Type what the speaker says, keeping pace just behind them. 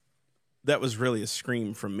That was really a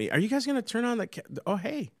scream from me. Are you guys going to turn on the... Oh,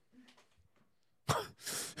 hey.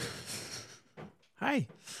 Hi.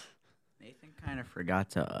 Nathan kind of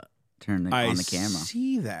forgot to turn on the camera. I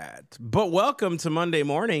see that. But welcome to Monday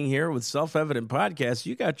morning here with Self-Evident Podcast.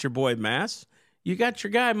 You got your boy, Mass. You got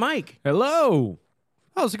your guy, Mike. Hello.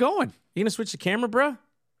 How's it going? You going to switch the camera, bro? Oh,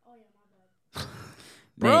 yeah, my bad.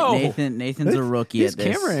 Bro. Nathan's a rookie at this.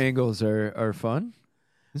 These camera angles are fun.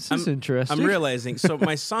 This is interesting. I'm realizing. So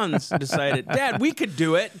my sons decided, Dad, we could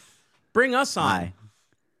do it. Bring us on. Hi.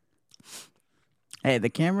 Hey, the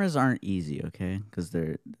cameras aren't easy, okay? Because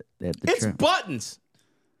they have the It's buttons.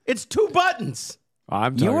 It's 2 buttons.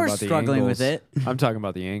 I'm talking You're about the struggling angles. with it. I'm talking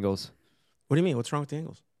about the angles. What do you mean? What's wrong with the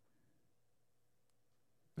angles?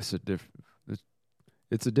 It's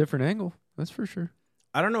a different angle. That's for sure.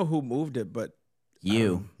 I don't know who moved it, but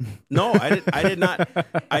You. no, I did not.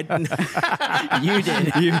 You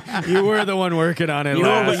did. You were the one working on it. You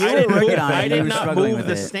last. were working on it. I You did were not struggling move with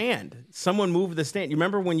the it. stand. Someone moved the stand. You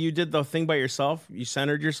remember when you did the thing by yourself? You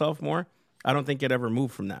centered yourself more. I don't think it ever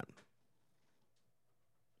moved from that.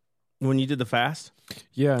 When you did the fast?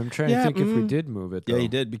 Yeah, I'm trying to think if we did move it, though. Yeah, you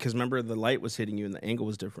did, because remember the light was hitting you and the angle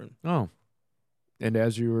was different. Oh. And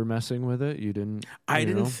as you were messing with it, you didn't... I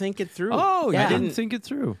didn't know? think it through. Oh, Yeah. you didn't think it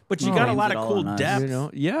through. But you Oh. got a Blames lot it of all cool on us. depth. You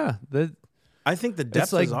know? Yeah. I think the depth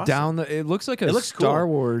It's like is awesome. down the... It looks like a It looks Star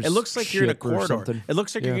cool. Wars It looks like you're in a ship or corridor. something. It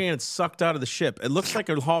looks like you're going to get sucked out of the ship. It looks like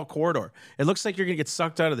a hall corridor. It looks like you're going to get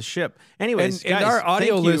sucked out of the ship. Anyways, And guys, our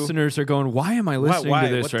audio thank you. listeners are going, why am I listening Why?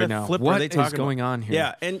 to this What right the now? flip are What they is talking going about? on here?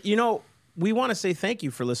 Yeah, and we want to say thank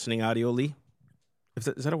you for listening, Audio Lee. Is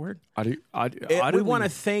that a word? We We want to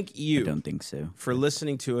thank I you don't think so. for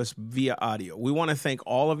listening to us via audio. We want to thank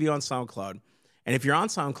all of you on SoundCloud. And if you're on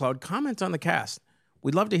SoundCloud, comment on the cast.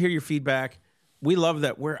 We'd love to hear your feedback. We love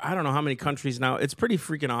that I don't know how many countries now. It's pretty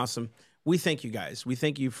freaking awesome. We thank you guys. We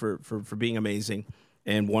thank you for being amazing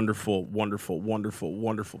and wonderful, wonderful, wonderful,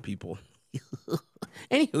 wonderful people.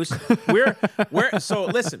 Anywho's, so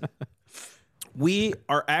listen. We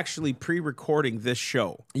are actually pre-recording this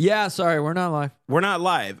show. Yeah, sorry, we're not live. We're not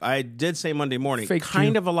live. I did say Monday morning. Fake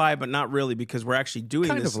kind you. of a lie, but not really, because we're actually doing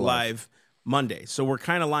Kind this of live. live Monday. So we're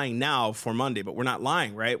kind of lying now for Monday, but we're not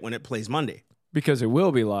lying, right? When it plays Monday. Because it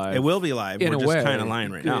will be live. It will be live. In We're a just way. kind of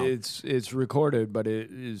lying right now. It's recorded, but it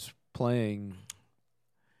is playing.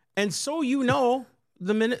 And so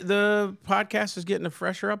the podcast is getting a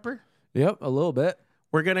fresher upper. Yep, a little bit.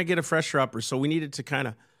 We're going to get a fresher upper. So we needed to kind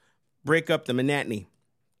of break up the monotony.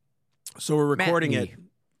 So we're recording it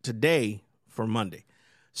today for Monday.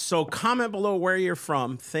 So comment below where you're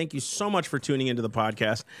from. Thank you so much for tuning into the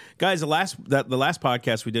podcast. Guys, the last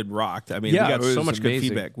podcast we did rocked. I mean, Yeah, we got it so was much good amazing.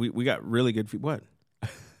 feedback. We got really good feedback. What?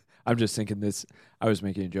 I'm just thinking this. I was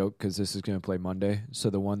making a joke because this is going to play Monday. So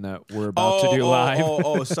the one that we're about to do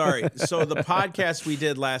live. Sorry. So the podcast we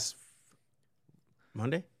did last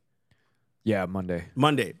Monday? Yeah, Monday.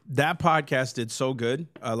 That podcast did so good.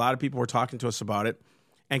 A lot of people were talking to us about it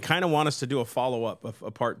and kind of want us to do a follow-up, a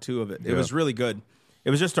part 2 of it. It was really good. It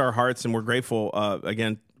was just our hearts, and we're grateful.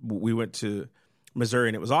 Again, we went to Missouri,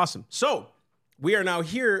 and it was awesome. So we are now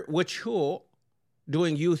here with Chul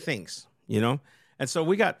doing you things, And so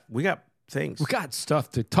we got things. We got stuff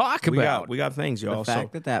to talk about. We got things, y'all. The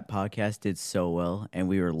fact that podcast did so well and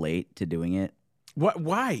we were late to doing it. What?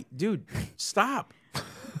 Why? Dude, stop.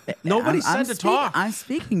 Nobody said to talk. I'm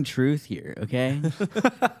speaking truth here, okay?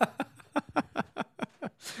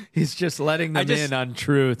 He's just letting them in on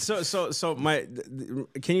truth. So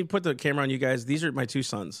can you put the camera on you guys? These are my 2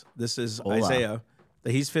 sons. This is Hola. Isaiah.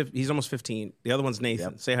 He's almost 15. The other one's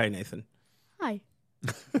Nathan. Yep. Say hi, Nathan. Hi.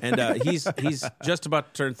 And he's just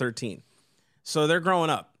about to turn 13. So they're growing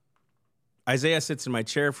up. Isaiah sits in my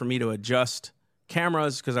chair for me to adjust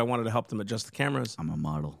cameras because I wanted to help them adjust the cameras. I'm a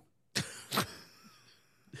model.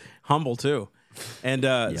 Humble too. And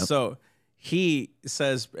so he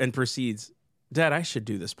says and proceeds, Dad, I should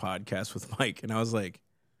do this podcast with Mike. And I was like,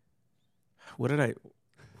 who did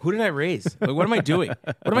I raise? Like, what am I doing?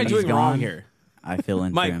 What am I When doing he's wrong gone, here? I fill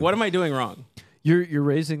in for Mike, him. what am I doing wrong? You're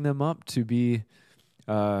raising them up to be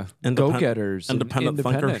go-getters, and independent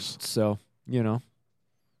independent. thinkers. So,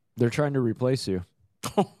 they're trying to replace you.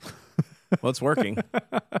 Well, it's working.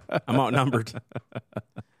 I'm outnumbered.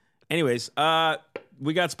 Anyways,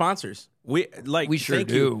 we got sponsors. We sure thank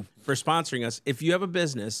do. you for sponsoring us. If you have a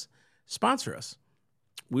business, sponsor us.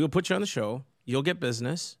 We will put you on the show. You'll get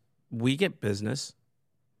business. We get business.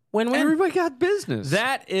 Win-win. Everybody got business.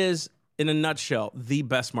 That is, in a nutshell, the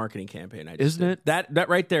best marketing campaign I just Isn't did. it? That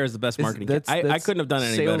right there is the best marketing campaign. I couldn't have done it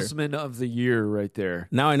any better. Salesman of the year right there.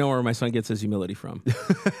 Now I know where my son gets his humility from.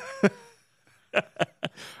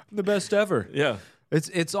 The best ever. Yeah.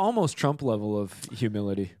 It's almost Trump level of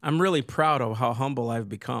humility. I'm really proud of how humble I've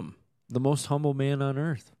become. The most humble man on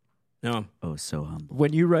earth. No. Oh, so humble.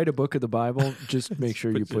 When you write a book of the Bible, just make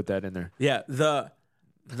sure you put that in there. Yeah, the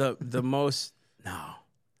most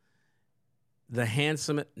the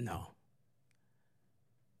handsome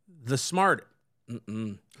the smart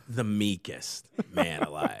the meekest man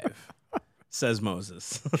alive, says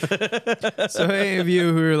Moses. So any of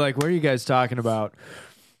you who are like, what are you guys talking about?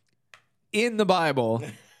 In the Bible,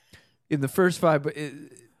 in the first 5,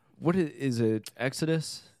 what is it?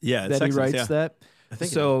 Exodus? Yeah, it's that he Exodus, writes yeah. that. I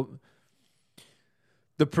think so.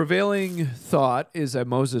 The prevailing thought is that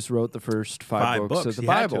Moses wrote the first 5 books of the He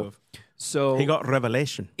had to Bible. have. So He got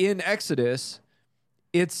revelation. in Exodus,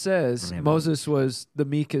 it says Moses was the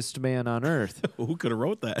meekest man on earth. Who could have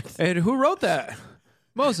wrote that? And who wrote that?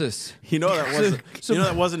 Moses. You know that wasn't. So- you know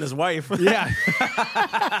that wasn't his wife. Yeah.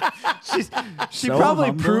 She So probably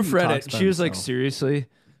humble, proofread talks it. about She was like, himself. seriously?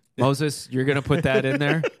 Moses, you're going to put that in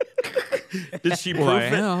there? Did she proof Well, I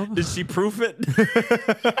it? am. Did she proof it?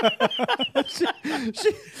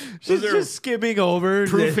 She's there just skimming over.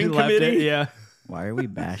 proofing left it, committee? Yeah. Why are we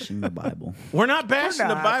bashing the Bible? We're not bashing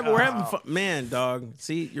the not. Bible. We're having fun. Man, dog.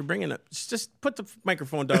 See, you're bringing it. Just put the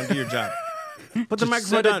microphone down. Do your job. Put the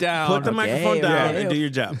microphone set it down. Put the Okay, microphone down okay. and do your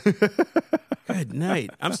job. Good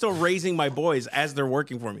night. I'm still raising my boys as they're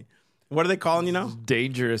working for me. What are they calling you now?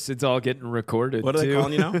 Dangerous. It's all getting recorded. What are they too.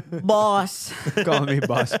 calling you now? Boss. Calling me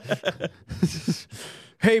boss.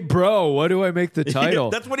 Hey, bro, what do I make the title?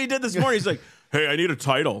 That's what he did this morning. He's like, "Hey, I need a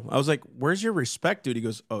title." I was like, "Where's your respect, dude?" He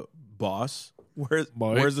goes, "Boss.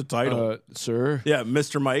 Where's the title?" Sir. Yeah,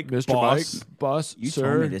 Mr. Mike, Mr. boss. Mike, boss, You sir.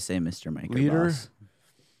 told me to say Mr. Mike. or Leader. boss.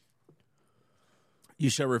 You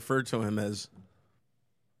shall refer to him as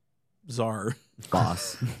Czar.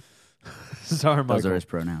 Boss. Sorry, Those are Michael. his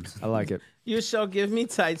pronouns. I like it. You shall give me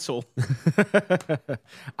title.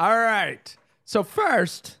 All right. So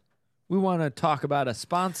first, we want to talk about a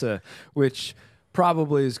sponsor, which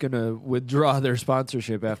probably is going to withdraw their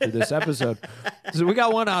sponsorship after this episode. So we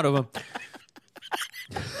got one out of them.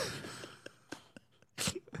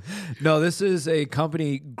 No, this is a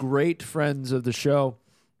company, great friends of the show,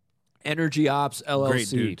 Energy Ops LLC. Great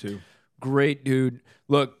dude too. Great dude.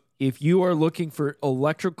 Look, if you are looking for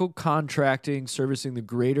electrical contracting servicing the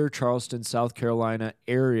greater Charleston, South Carolina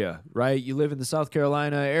area, right? You live in the South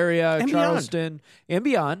Carolina area, And Charleston, and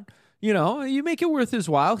beyond. You know, you make it worth his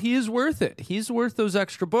while. He is worth it. He's worth those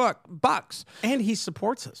extra bucks. And he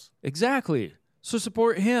supports us. Exactly. So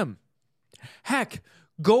support him. Heck,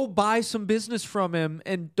 go buy some business from him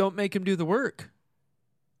and don't make him do the work.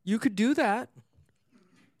 You could do that.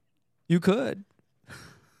 You could.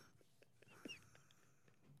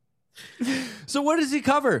 So what does he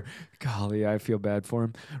cover? Golly, I feel bad for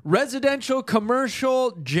him. Residential,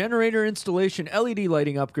 commercial, generator installation, LED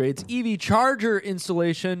lighting upgrades, EV charger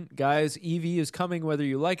installation. Guys, EV is coming whether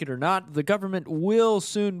you like it or not. The government will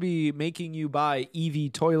soon be making you buy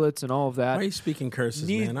EV toilets and all of that. Why are you speaking curses,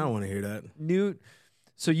 man? I don't want to hear that.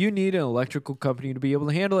 So you need an electrical company to be able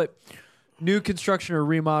to handle it. New construction or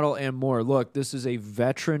remodel and more. Look, this is a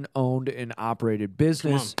veteran-owned and operated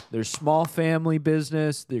business. They're small family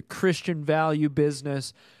business. They're Christian value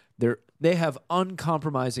business. They have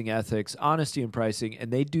uncompromising ethics, honesty in pricing, and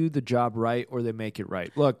they do the job right or they make it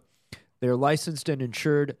right. Look, they're licensed and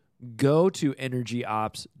insured. Go to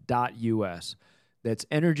energyops.us. That's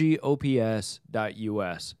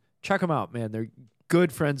energyops.us. Check them out, man. They're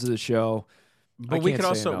good friends of the show. But we could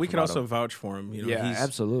also vouch for him. You know, Yeah,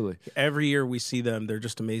 absolutely. Every year we see them; they're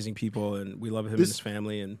just amazing people, and we love him and his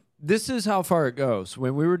family. And This is how far it goes.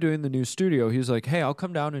 When we were doing the new studio, he was like, "Hey, I'll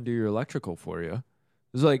come down and do your electrical for you." It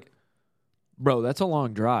was like, bro, that's a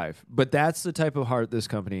long drive, but that's the type of heart this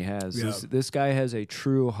company has. Yeah. This guy has a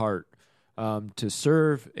true heart to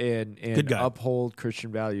serve and Good guy. uphold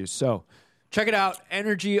Christian values. So check it out: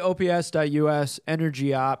 energyops.us,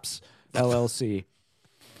 Energy Ops LLC.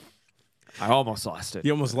 I almost lost it.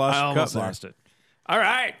 you almost lost. I your almost cup there. lost it. All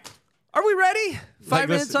right, are we ready? 5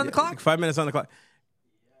 minutes on the clock. 5 minutes on the clock.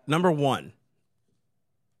 Number one,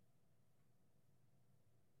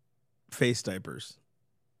 face diapers.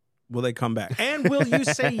 Will they come back? And will you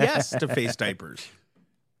say yes to face diapers?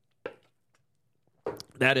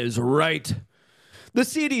 That is right. The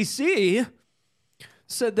CDC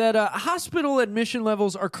said that hospital admission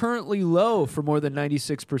levels are currently low for more than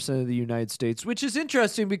 96% of the United States, which is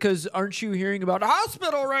interesting because aren't you hearing about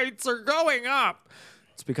hospital rates are going up?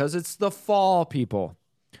 It's because it's the fall, people.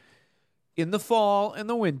 In the fall and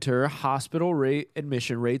the winter, hospital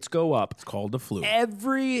admission rates go up. It's called the flu.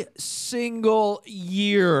 Every single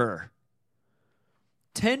year.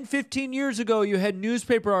 10, 15 years ago, you had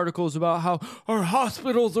newspaper articles about how our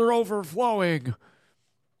hospitals are overflowing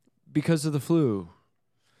because of the flu.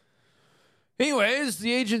 Anyways,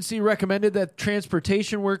 the agency recommended that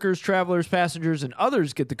transportation workers, travelers, passengers, and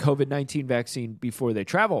others get the COVID-19 vaccine before they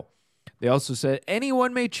travel. They also said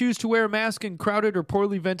anyone may choose to wear a mask in crowded or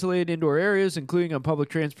poorly ventilated indoor areas, including on public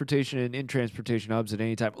transportation and in transportation hubs at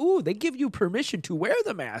any time. Ooh, they give you permission to wear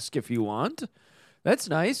the mask if you want. That's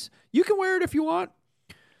nice. You can wear it if you want.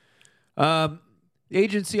 The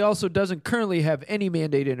agency also doesn't currently have any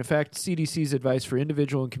mandate in effect. CDC's advice for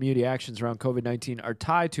individual and community actions around COVID-19 are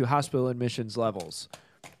tied to hospital admissions levels.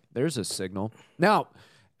 There's a signal. Now,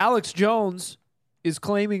 Alex Jones is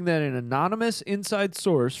claiming that an anonymous inside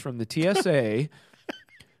source from the TSA,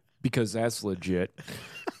 because that's legit,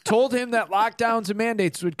 told him that lockdowns and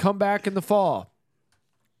mandates would come back in the fall.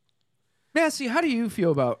 Massey, how do you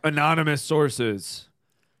feel about anonymous sources?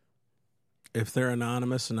 If they're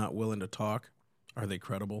anonymous and not willing to talk, are they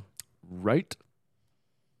credible? Right.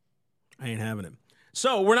 I ain't having it.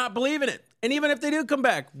 So we're not believing it. And even if they do come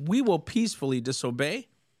back, we will peacefully disobey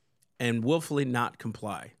and willfully not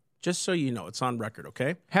comply. Just so you know, it's on record,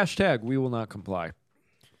 okay? Hashtag we will not comply.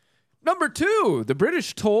 Number 2, the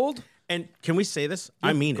British told... And can we say this?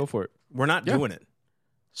 I mean go for it. We're not doing it.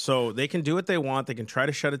 So they can do what they want. They can try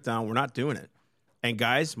to shut it down. We're not doing it. And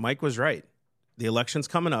guys, Mike was right. The election's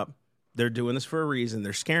coming up. They're doing this for a reason.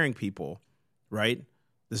 They're scaring people, right?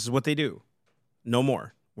 This is what they do. No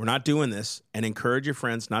more. We're not doing this. And encourage your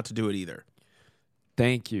friends not to do it either.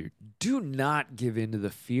 Thank you. Do not give in to the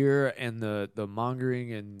fear and the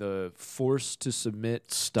mongering and the force to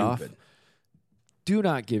submit stuff. Stupid. Do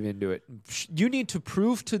not give into it. You need to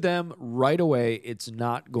prove to them right away it's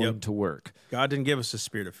not going to work. God didn't give us a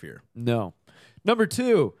spirit of fear. No. Number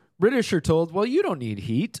 2, British are told, well, you don't need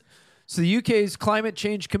heat. So the UK's Climate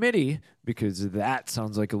Change Committee, because that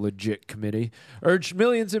sounds like a legit committee, urged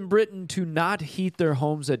millions in Britain to not heat their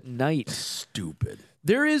homes at night. Stupid.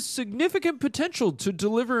 There is significant potential to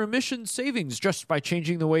deliver emission savings just by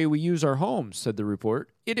changing the way we use our homes, said the report.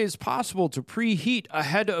 It is possible to preheat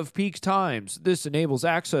ahead of peak times. This enables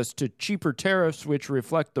access to cheaper tariffs, which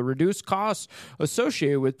reflect the reduced costs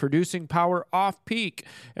associated with producing power off-peak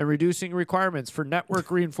and reducing requirements for network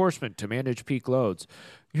reinforcement to manage peak loads.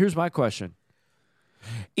 Here's my question.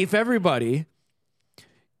 If everybody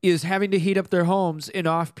is having to heat up their homes in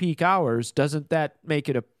off-peak hours, doesn't that make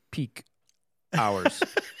it a peak hours?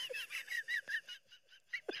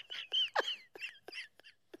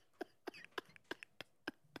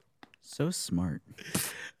 So smart.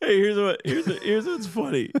 Hey, here's what's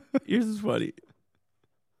funny. Here's what's funny.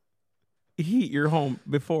 Heat your home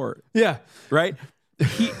before, Yeah. right?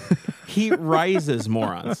 Heat rises,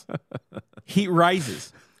 morons. Heat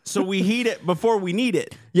rises. So we heat it before we need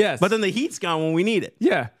it. Yes. But then the heat's gone when we need it.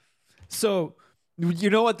 Yeah. So, you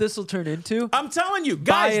know what this will turn into? I'm telling you,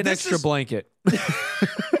 Buy guys, an extra blanket.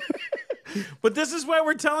 But this is why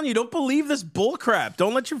we're telling you, don't believe this bull crap.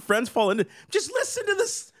 Don't let your friends fall into. Just listen to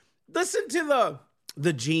this. Listen to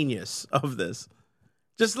the genius of this.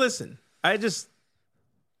 Just listen. Isn't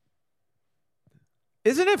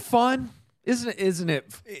it fun? Isn't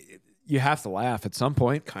it? You have to laugh at some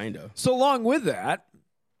point. Kind of. So along with that,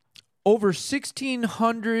 over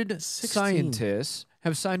 1,600 scientists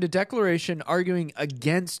have signed a declaration arguing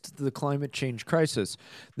against the climate change crisis.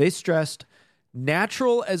 They stressed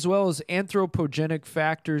natural as well as anthropogenic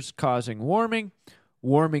factors causing warming.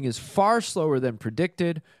 Warming is far slower than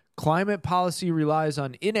predicted. Climate policy relies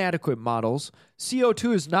on inadequate models.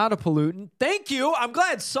 CO2 is not a pollutant. Thank you. I'm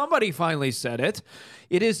glad somebody finally said it.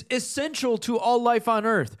 It is essential to all life on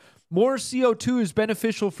Earth. More CO2 is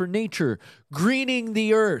beneficial for nature, greening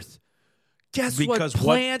the Earth. Guess Because what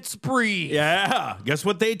plants breathe? Yeah. Guess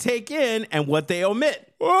what they take in and what they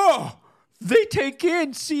omit. Oh, they take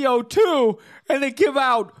in CO2 and they give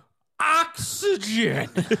out oxygen.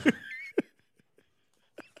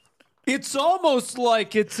 It's almost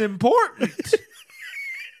like it's important.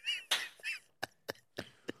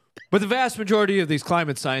 But the vast majority of these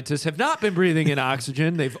climate scientists have not been breathing in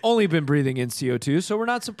oxygen. They've only been breathing in CO2, so we're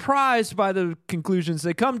not surprised by the conclusions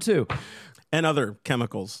they come to. And other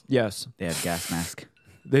chemicals. Yes. They have gas mask.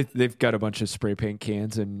 They've got a bunch of spray paint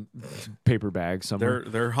cans and paper bags somewhere.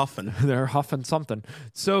 They're huffing. They're huffing something.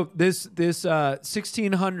 So this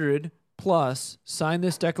 1,600 plus signed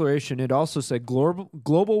this declaration. It also said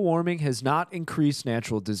global warming has not increased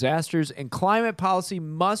natural disasters, and climate policy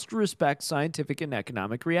must respect scientific and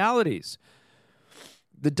economic realities.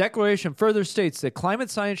 The declaration further states that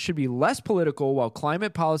climate science should be less political while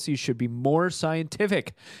climate policy should be more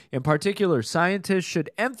scientific. In particular, scientists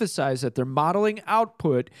should emphasize that their modeling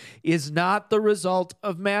output is not the result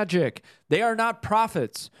of magic. They are not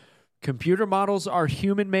prophets. Computer models are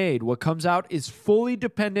human-made. What comes out is fully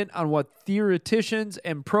dependent on what theoreticians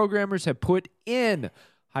and programmers have put in.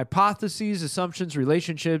 Hypotheses, assumptions,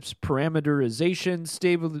 relationships, parameterization,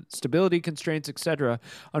 stability constraints, etc.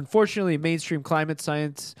 Unfortunately, in mainstream climate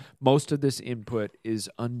science, most of this input is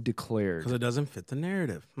undeclared. Because it doesn't fit the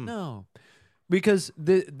narrative. No. Because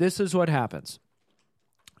this is what happens.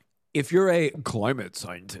 If you're a climate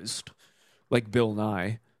scientist, like Bill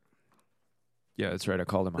Nye, yeah, that's right, I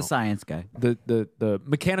called him The out. science guy. The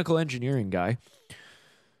mechanical engineering guy.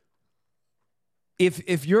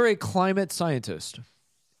 If you're a climate scientist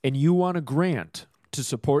and you want a grant to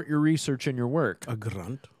support your research and your work, A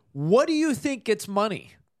grunt. what do you think gets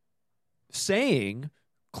money? Saying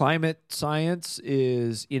climate science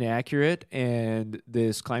is inaccurate and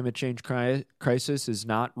this climate change crisis is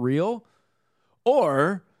not real?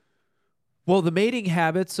 Or, well, the mating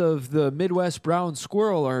habits of the Midwest brown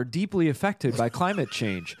squirrel are deeply affected by climate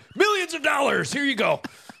change. Millions of dollars. Here you go.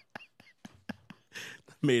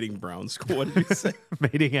 Mating brown squirrel. What did you say?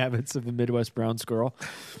 Mating habits of the Midwest brown squirrel.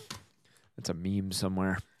 That's a meme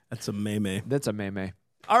somewhere. That's a meme. That's a meme.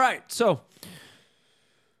 All right, so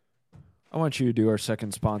I want you to do our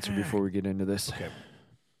second sponsor before we get into this. Okay.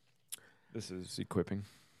 This is equipping.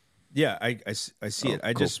 Yeah, I see Oh, it.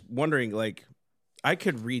 I cool. just wondering, like, I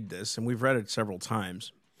could read this, and we've read it several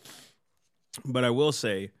times, but I will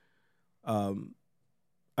say,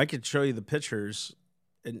 I could show you the pictures,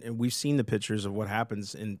 and we've seen the pictures of what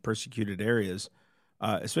happens in persecuted areas,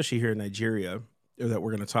 especially here in Nigeria, that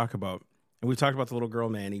we're going to talk about. And we've talked about the little girl,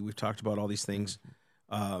 Manny. We've talked about all these things.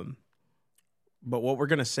 But what we're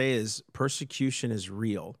going to say is persecution is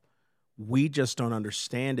real. We just don't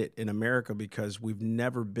understand it in America because we've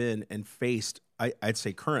never been and faced, I'd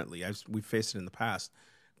say currently, we've faced it in the past,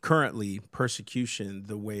 currently persecution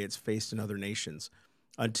the way it's faced in other nations.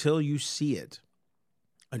 Until you see it,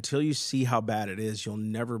 until you see how bad it is, you'll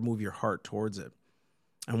never move your heart towards it.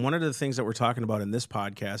 And one of the things that we're talking about in this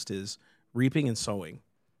podcast is reaping and sowing.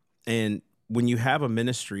 And when you have a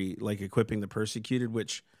ministry like Equipping the Persecuted,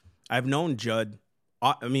 which I've known Judd,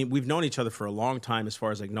 I mean, we've known each other for a long time as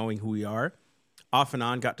far as like knowing who we are, off and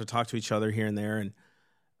on, got to talk to each other here and there. And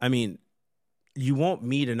I mean, you won't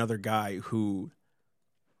meet another guy who,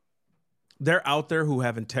 they're out there who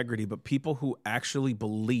have integrity, but people who actually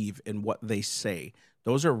believe in what they say,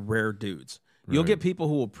 those are rare dudes. Right. You'll get people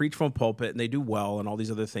who will preach from a pulpit and they do well and all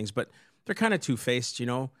these other things, but they're kind of two-faced, you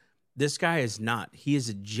know. This guy is not. He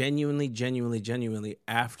is genuinely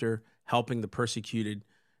after helping the persecuted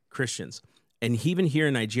Christians. And even here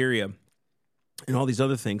in Nigeria and all these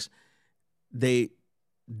other things, they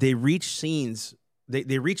reach scenes,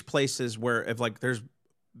 they reach places where if like there's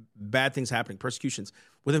bad things happening, persecutions,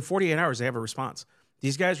 within 48 hours they have a response.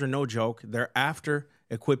 These guys are no joke. They're after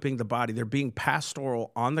equipping the body. They're being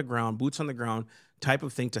pastoral on the ground, boots on the ground type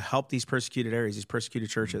of thing to help these persecuted areas, these persecuted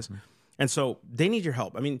churches. Mm-hmm. And so they need your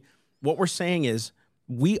help. I mean, what we're saying is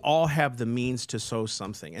we all have the means to sow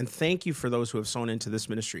something. And thank you for those who have sown into this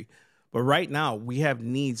ministry. But right now we have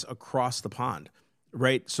needs across the pond,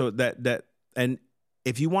 right? So and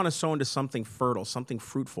if you want to sow into something fertile, something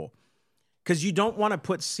fruitful, because you don't want to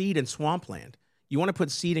put seed in swampland. You want to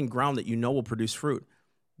put seed in ground that you know will produce fruit.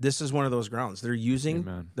 This is one of those grounds. They're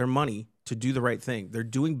using their money to do the right thing. They're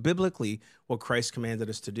doing biblically what Christ commanded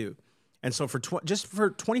us to do. And so for just for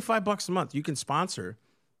 $25 a month, you can sponsor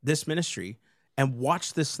this ministry and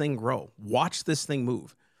watch this thing grow. Watch this thing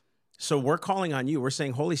move. So we're calling on you. We're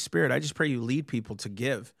saying, Holy Spirit, I just pray you lead people to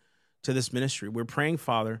give to this ministry. We're praying,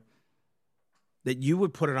 Father, that you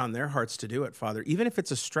would put it on their hearts to do it, Father. Even if it's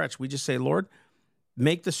a stretch, we just say, Lord,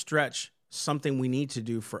 make the stretch something we need to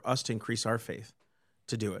do for us to increase our faith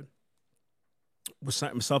to do it. With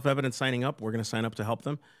self-evident signing up, we're going to sign up to help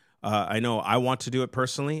them. I know I want to do it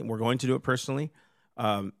personally. We're going to do it personally.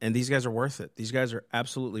 And these guys are worth it. These guys are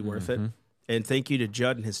absolutely worth it. And thank you to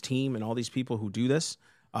Judd and his team and all these people who do this.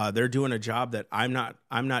 They're doing a job that I'm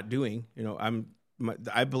not doing. You know,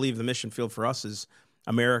 I believe the mission field for us is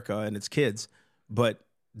America and its kids, but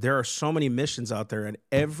there are so many missions out there, and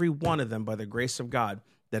every one of them, by the grace of God,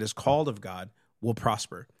 that is called of God, will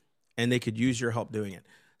prosper, and they could use your help doing it.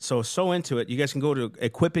 So into it. You guys can go to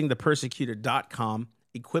equippingthepersecuted.com,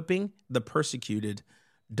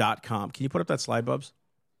 equippingthepersecuted.com. Can you put up that slide, Bubs?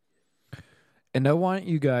 And I want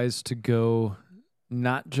you guys to go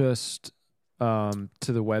not just to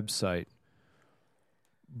the website,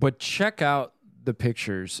 but check out the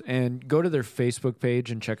pictures and go to their Facebook page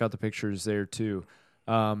and check out the pictures there too.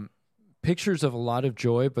 Pictures of a lot of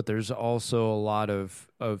joy, but there's also a lot of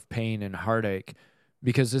pain and heartache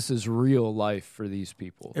because this is real life for these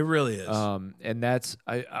people. It really is. And that's,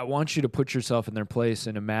 I want you to put yourself in their place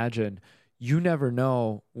and imagine you never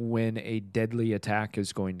know when a deadly attack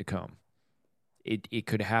is going to come. It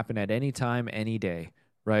could happen at any time, any day,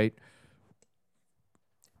 right?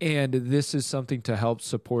 And this is something to help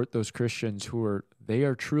support those Christians who are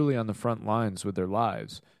truly on the front lines with their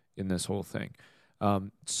lives in this whole thing.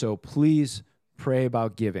 So please pray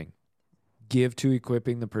about giving. Give to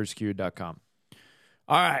equippingthepersecuted.com.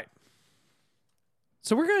 All right.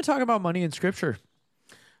 So we're going to talk about money in Scripture.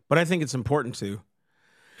 But I think it's important to.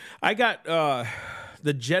 I got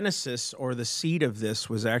the genesis or the seed of this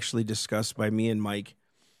was actually discussed by me and Mike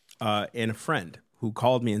and a friend who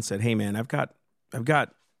called me and said, "Hey man, I've got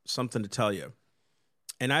something to tell you."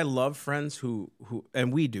 And I love friends who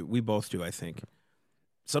and we both do, I think.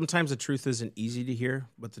 Sometimes the truth isn't easy to hear,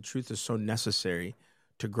 but the truth is so necessary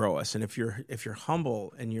to grow us. And if you're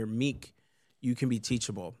humble and you're meek, you can be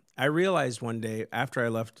teachable. I realized one day after I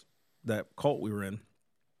left that cult we were in,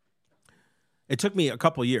 it took me a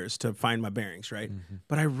couple years to find my bearings, right? Mm-hmm.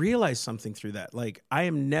 But I realized something through that. Like, I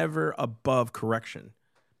am never above correction.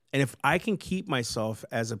 And if I can keep myself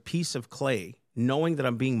as a piece of clay, knowing that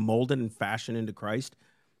I'm being molded and fashioned into Christ,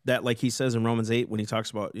 that, like he says in Romans 8, when he talks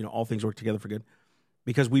about, all things work together for good,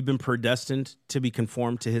 because we've been predestined to be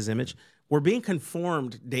conformed to his image. We're being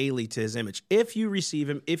conformed daily to his image. If you receive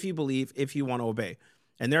him, if you believe, if you want to obey.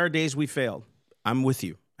 And there are days we failed. I'm with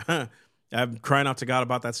you. I'm crying out to God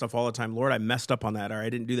about that stuff all the time. Lord, I messed up on that, or I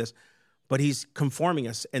didn't do this. But he's conforming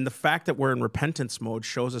us. And the fact that we're in repentance mode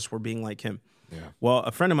shows us we're being like him. Yeah. Well,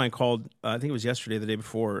 a friend of mine called, I think it was yesterday, the day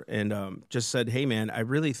before, and just said, "Hey, man, I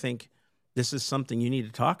really think this is something you need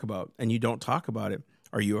to talk about, and you don't talk about it.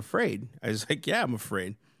 Are you afraid?" I was like, "Yeah, I'm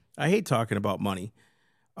afraid. I hate talking about money."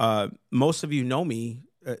 Most of you know me.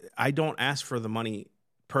 I don't ask for the money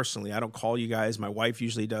personally. I don't call you guys. My wife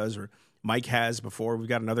usually does, or Mike has before. We've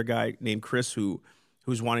got another guy named Chris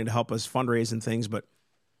who's wanting to help us fundraise and things. But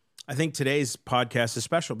I think today's podcast is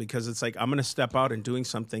special because it's like I'm going to step out and doing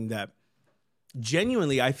something that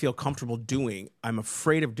genuinely I feel comfortable doing. I'm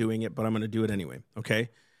afraid of doing it, but I'm going to do it anyway, okay?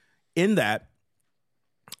 In that,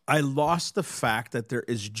 I lost the fact that there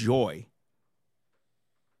is joy.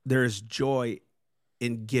 There is joy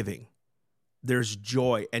in giving. There's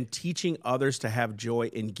joy, and teaching others to have joy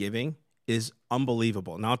in giving is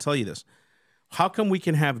unbelievable. Now, I'll tell you this. How come we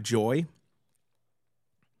can have joy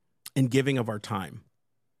in giving of our time,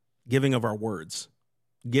 giving of our words,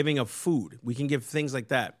 giving of food? We can give things like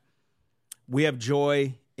that. We have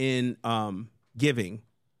joy in giving.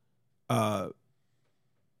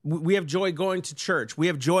 We have joy going to church. We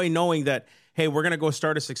have joy knowing that, hey, we're going to go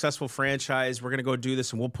start a successful franchise. We're going to go do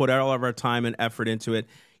this, and we'll put all of our time and effort into it.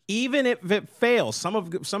 Even if it fails, some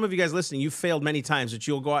of you guys listening, you've failed many times, but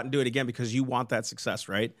you'll go out and do it again because you want that success,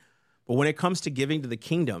 right? But when it comes to giving to the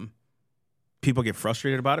kingdom, people get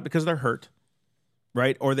frustrated about it because they're hurt,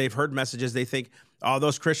 right? Or they've heard messages. They think, oh,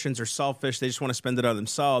 those Christians are selfish. They just want to spend it on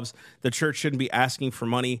themselves. The church shouldn't be asking for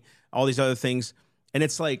money, all these other things. And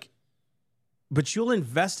it's like, but you'll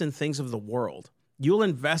invest in things of the world. You'll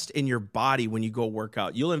invest in your body when you go work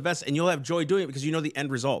out. You'll invest and you'll have joy doing it because you know the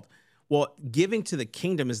end result. Well, giving to the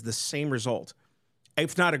kingdom is the same result,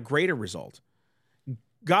 if not a greater result.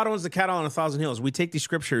 God owns the cattle on 1,000 hills. We take these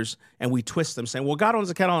scriptures and we twist them saying, well, God owns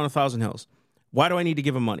the cattle on 1,000 hills. Why do I need to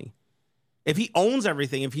give him money? If he owns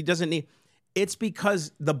everything, if he doesn't need, it's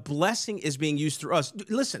because the blessing is being used through us.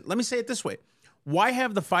 Listen, let me say it this way. Why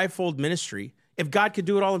have the fivefold ministry if God could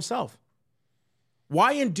do it all himself?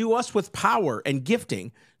 Why endue us with power and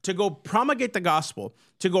gifting to go promulgate the gospel,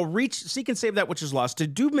 to go reach, seek and save that which is lost, to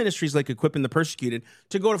do ministries like Equipping the Persecuted,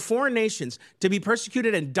 to go to foreign nations, to be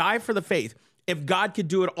persecuted and die for the faith? If God could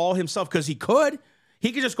do it all himself, because he could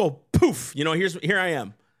just go poof, here I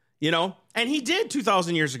am, and he did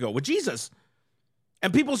 2,000 years ago with Jesus,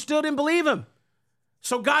 and people still didn't believe him.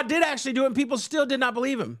 So God did actually do it, and people still did not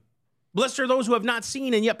believe him. Blessed are those who have not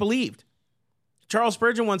seen and yet believed. Charles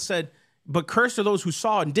Spurgeon once said, but cursed are those who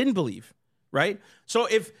saw and didn't believe, right? So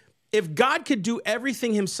if God could do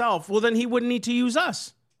everything himself, well, then he wouldn't need to use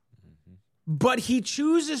us. Mm-hmm. But he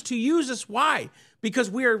chooses to use us. Why?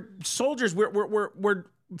 Because we are soldiers. We're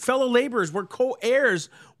fellow laborers. We're co-heirs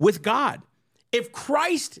with God. If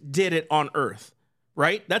Christ did it on earth,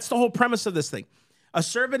 right? That's the whole premise of this thing. A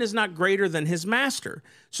servant is not greater than his master.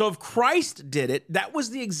 So if Christ did it, that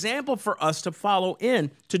was the example for us to follow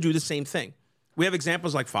in to do the same thing. We have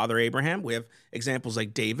examples like Father Abraham. We have examples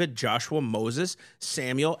like David, Joshua, Moses,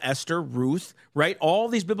 Samuel, Esther, Ruth, right? All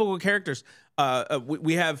these biblical characters.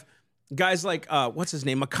 We have guys like, what's his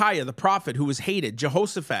name? Micaiah, the prophet, who was hated,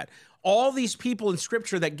 Jehoshaphat. All these people in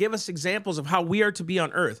Scripture that give us examples of how we are to be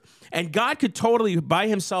on earth. And God could totally, by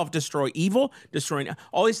himself, destroy evil, destroying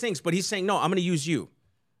all these things. But he's saying, no, I'm going to use you.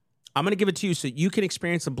 I'm going to give it to you so you can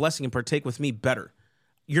experience the blessing and partake with me better.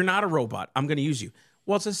 You're not a robot. I'm going to use you.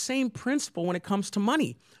 Well, it's the same principle when it comes to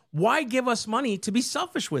money. Why give us money to be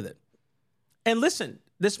selfish with it? And listen,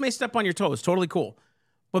 this may step on your toes. Totally cool.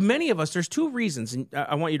 But many of us, there's two reasons, and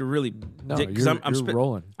I want you to really dig, because I'm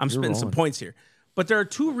spitting some points here. But there are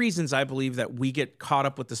two reasons I believe that we get caught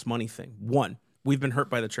up with this money thing. One, we've been hurt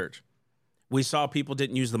by the church. We saw people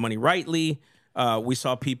didn't use the money rightly. We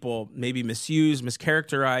saw people maybe misuse,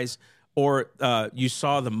 mischaracterize, or you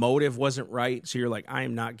saw the motive wasn't right. So you're like, I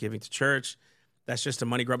am not giving to church. That's just a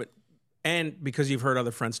money grub. And because you've heard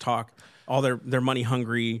other friends talk, all they're money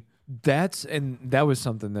hungry. That was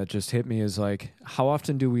something that just hit me is like, how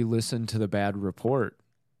often do we listen to the bad report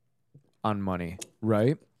on money,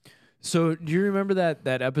 right? So do you remember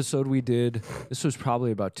that episode we did? This was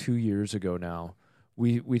probably about 2 years ago now.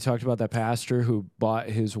 We talked about that pastor who bought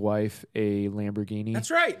his wife a Lamborghini. That's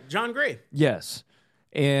right, John Gray. Yes.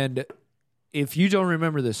 And if you don't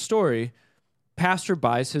remember this story, pastor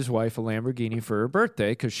buys his wife a Lamborghini for her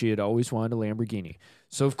birthday because she had always wanted a Lamborghini.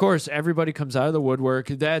 So, of course, everybody comes out of the woodwork.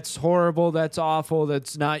 That's horrible. That's awful.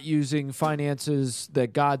 That's not using finances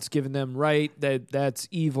that God's given them right. That's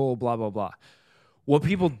evil, blah, blah, blah. What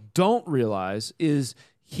people don't realize is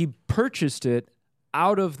he purchased it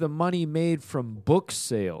out of the money made from book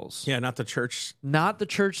sales. Yeah, not the church. Not the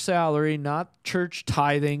church salary, not church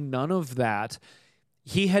tithing, none of that.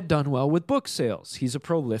 He had done well with book sales. He's a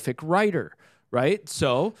prolific writer, right?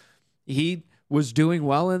 So he was doing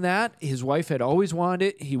well in that. His wife had always wanted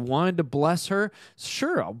it. He wanted to bless her.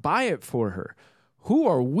 Sure, I'll buy it for her. Who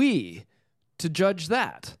are we to judge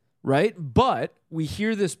that, right? But we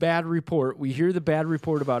hear this bad report. We hear the bad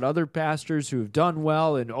report about other pastors who have done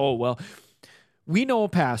well, and oh, well, we know a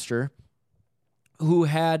pastor who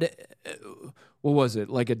had, what was it,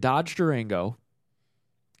 like a Dodge Durango,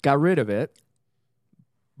 got rid of it,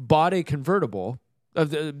 bought a convertible.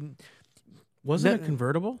 Wasn't it a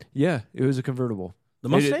convertible? Yeah, it was a convertible. The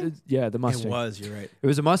Mustang? Yeah, the Mustang. It was, you're right. It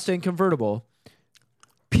was a Mustang convertible.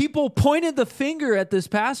 People pointed the finger at this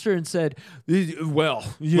pastor and said, well,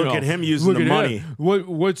 look at him using the money.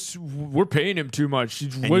 We're paying him too much.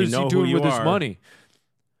 What is he doing with his money?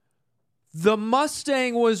 The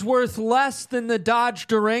Mustang was worth less than the Dodge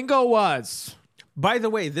Durango was. By the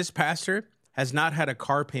way, this pastor has not had a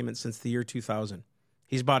car payment since the year 2000.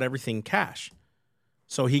 He's bought everything cash.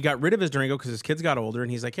 So he got rid of his Durango because his kids got older, and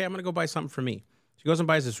he's like, hey, I'm going to go buy something for me. So he goes and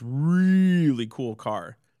buys this really cool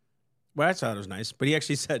car. Well, I thought it was nice, but he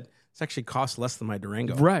actually said, it's actually cost less than my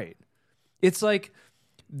Durango. Right. It's like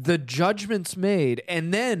the judgment's made,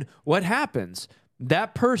 and then what happens?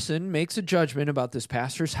 That person makes a judgment about this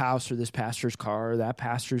pastor's house or this pastor's car or that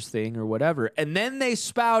pastor's thing or whatever, and then they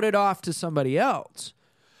spout it off to somebody else.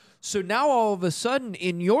 So now all of a sudden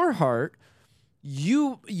in your heart,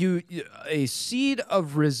 you a seed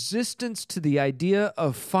of resistance to the idea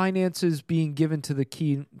of finances being given to the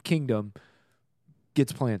kingdom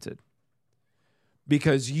gets planted.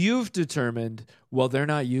 Because you've determined, well, they're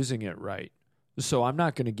not using it right, so I'm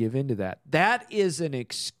not going to give into that. That is an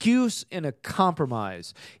excuse and a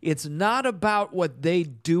compromise. It's not about what they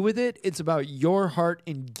do with it. It's about your heart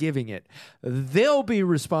in giving it. They'll be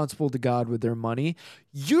responsible to God with their money.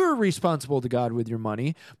 You're responsible to God with your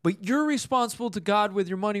money, but you're responsible to God with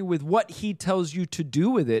your money with what he tells you to do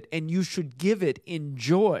with it, and you should give it in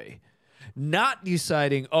joy. Not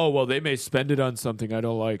deciding, oh, well, they may spend it on something I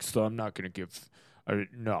don't like, so I'm not going to give.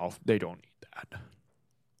 No, they don't need that.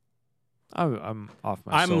 I'm off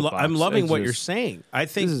my soapbox. I'm loving what you're saying. I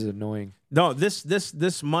think this is annoying. No,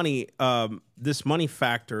 this money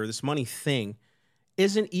factor, this money thing,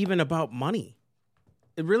 isn't even about money.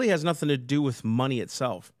 It really has nothing to do with money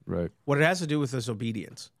itself. Right. What it has to do with is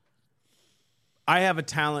obedience. I have a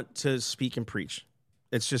talent to speak and preach.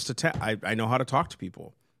 It's just I know how to talk to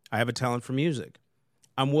people. I have a talent for music.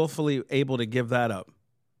 I'm willfully able to give that up,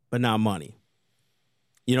 but not money.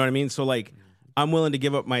 You know what I mean? So like, I'm willing to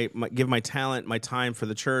give up my talent, my time for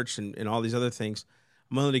the church and all these other things.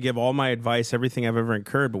 I'm willing to give all my advice, everything I've ever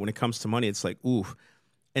incurred. But when it comes to money, it's like, oof.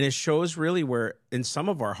 And it shows really where in some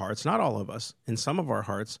of our hearts, not all of us, in some of our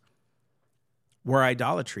hearts, where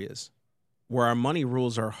idolatry is, where our money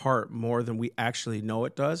rules our heart more than we actually know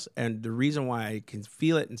it does. And the reason why I can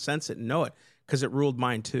feel it and sense it and know it, because it ruled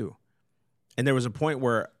mine too. And there was a point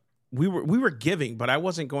where we were giving, but I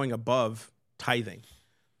wasn't going above tithing,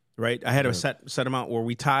 right? I had a set amount where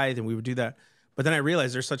we tithe and we would do that. But then I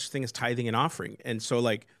realized there's such a thing as tithing and offering. And so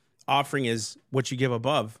like offering is what you give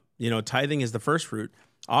above. Tithing is the first fruit.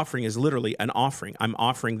 Offering is literally an offering. I'm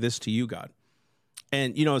offering this to you, God.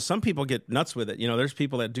 And, some people get nuts with it. There's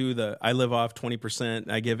people that do I live off 20%,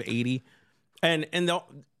 I give 80. And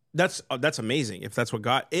that's amazing. If that's what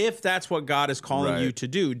God is calling you to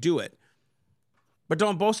do it. But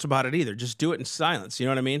don't boast about it either. Just do it in silence. You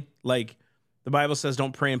know what I mean? Like the Bible says,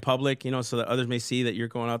 don't pray in public, so that others may see that you're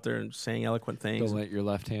going out there and saying eloquent things. Don't let your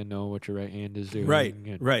left hand know what your right hand is doing. Right.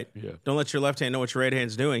 Yeah. Don't let your left hand know what your right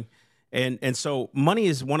hand's doing. And so money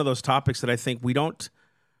is one of those topics that I think we don't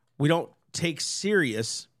take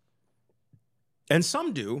serious. And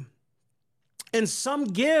some do. And some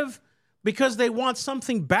give because they want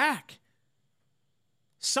something back.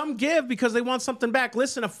 Some give because they want something back.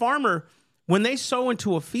 Listen, a farmer, when they sow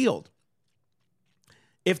into a field,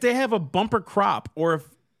 if they have a bumper crop or if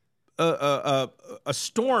a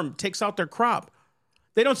storm takes out their crop,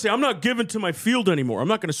 they don't say, I'm not giving to my field anymore. I'm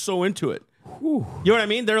not going to sow into it. Whew. You know what I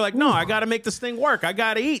mean? They're like, no, I got to make this thing work. I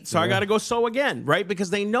got to eat, so I got to go sow again, right? Because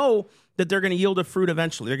they know that they're going to yield a fruit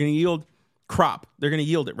eventually. They're going to yield crop. They're going to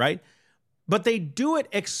yield it, right? But they do it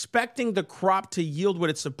expecting the crop to yield what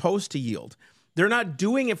it's supposed to yield. They're not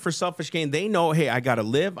doing it for selfish gain. They know, hey, I got to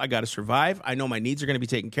live. I got to survive. I know my needs are going to be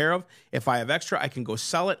taken care of. If I have extra, I can go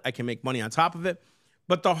sell it. I can make money on top of it.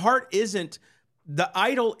 But the heart isn't, the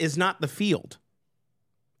idol is not the field.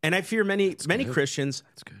 And I fear many Christians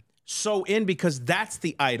sow in because that's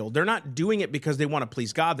the idol. They're not doing it because they want to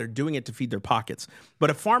please God. They're doing it to feed their pockets. But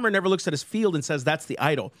a farmer never looks at his field and says, that's the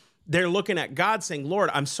idol. They're looking at God saying, Lord,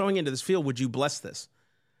 I'm sowing into this field. Would you bless this?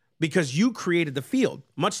 Because you created the field,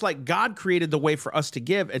 much like God created the way for us to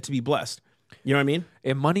give and to be blessed. You know what I mean?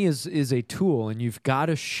 And money is a tool, and you've got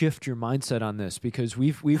to shift your mindset on this because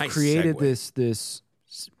we've Nice created segue. this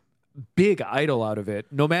big idol out of it.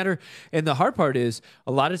 No matter, and the hard part is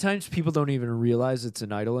a lot of times people don't even realize it's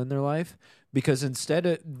an idol in their life because instead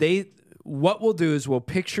of what we'll do is we'll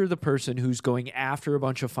picture the person who's going after a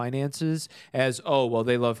bunch of finances as, oh, well,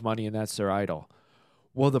 they love money and that's their idol.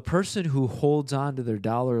 Well, the person who holds on to their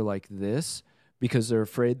dollar like this because they're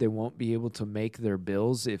afraid they won't be able to make their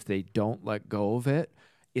bills if they don't let go of it,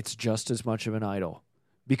 it's just as much of an idol.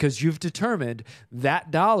 Because you've determined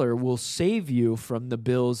that dollar will save you from the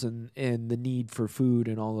bills and the need for food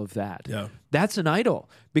and all of that. Yeah. That's an idol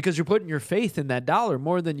because you're putting your faith in that dollar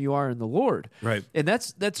more than you are in the Lord. Right. And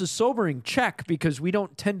that's a sobering check because we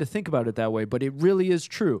don't tend to think about it that way, but it really is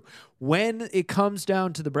true. When it comes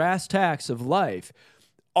down to the brass tacks of life,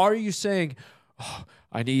 are you saying, oh,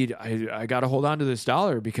 I got to hold on to this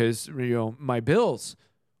dollar because, my bills?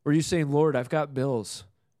 Or are you saying, Lord, I've got bills.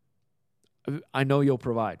 I know you'll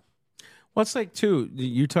provide. Well, it's like, too,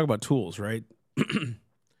 you talk about tools, right?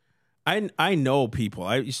 I know people.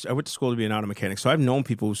 I went to school to be an auto mechanic, so I've known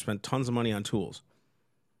people who spent tons of money on tools.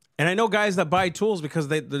 And I know guys that buy tools because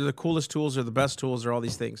they're the coolest tools or the best tools or all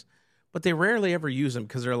these things. But they rarely ever use them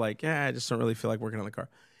because they're like, I just don't really feel like working on the car.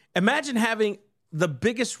 Imagine having the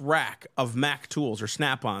biggest rack of Mac tools or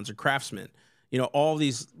Snap-ons or Craftsman, all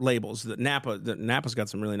these labels. Napa's got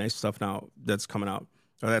some really nice stuff now that's coming out,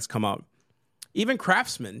 or that's come out. Even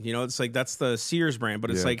Craftsman, it's like that's the Sears brand, but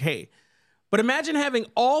it's like, hey, but imagine having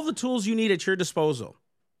all the tools you need at your disposal.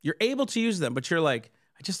 You're able to use them, but you're like,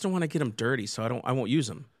 I just don't want to get them dirty, so I won't use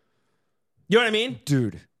them. You know what I mean?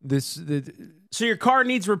 Dude, so your car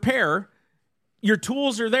needs repair. Your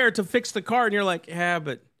tools are there to fix the car, and you're like,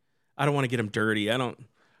 but I don't want to get them dirty. You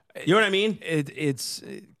know what I mean?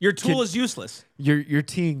 Your tool is useless. You're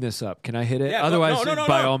teeing this up. Can I hit it? Yeah, Otherwise, no.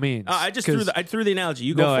 by all means. I just threw the analogy.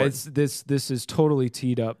 You go for it. This is totally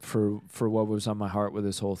teed up for what was on my heart with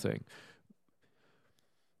this whole thing.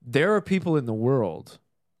 There are people in the world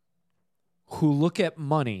who look at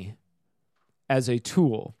money as a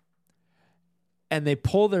tool, and they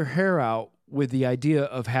pull their hair out with the idea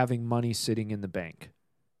of having money sitting in the bank.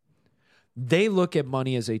 They look at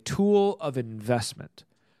money as a tool of investment.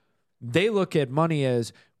 They look at money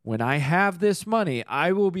as, when I have this money,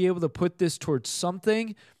 I will be able to put this towards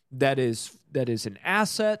something that is an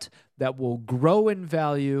asset that will grow in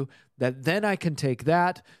value, that then I can take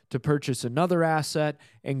that to purchase another asset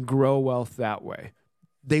and grow wealth that way.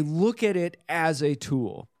 They look at it as a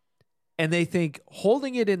tool, and they think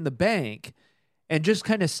holding it in the bank and just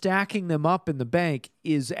kind of stacking them up in the bank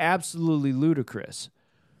is absolutely ludicrous.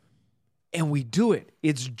 And we do it.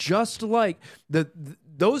 It's just like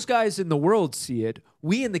those guys in the world see it.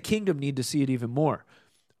 We in the kingdom need to see it even more.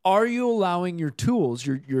 Are you allowing your tools,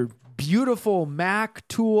 your beautiful Mac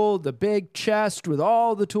tool, the big chest with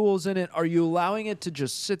all the tools in it? Are you allowing it to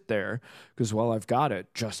just sit there because, well, I've got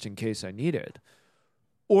it just in case I need it?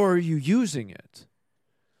 Or are you using it?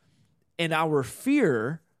 And our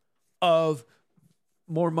fear of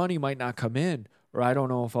more money might not come in, or I don't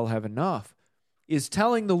know if I'll have enough, is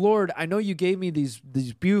telling the Lord, I know you gave me these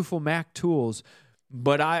beautiful Mac tools,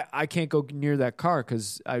 but I can't go near that car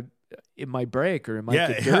because it might break or it might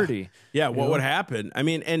get dirty. Yeah, what would happen? I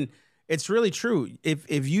mean, and it's really true.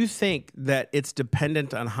 If you think that it's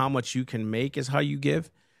dependent on how much you can make is how you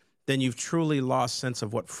give, then you've truly lost sense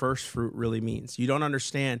of what first fruit really means. You don't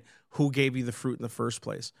understand who gave you the fruit in the first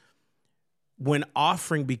place. When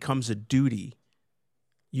offering becomes a duty,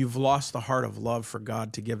 you've lost the heart of love for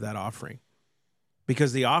God to give that offering.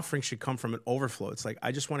 Because the offering should come from an overflow. It's like,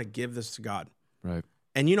 I just want to give this to God. Right.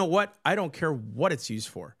 And you know what? I don't care what it's used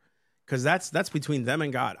for. Because that's between them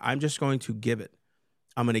and God. I'm just going to give it.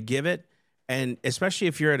 I'm going to give it. And especially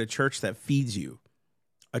if you're at a church that feeds you,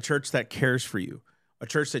 a church that cares for you, a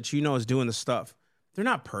church that you know is doing the stuff. They're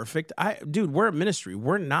not perfect. Dude, we're a ministry.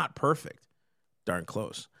 We're not perfect. Darn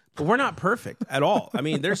close. But we're not perfect at all. I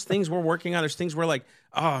mean, there's things we're working on. There's things we're like,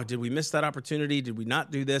 oh, did we miss that opportunity? Did we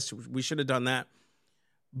not do this? We should have done that.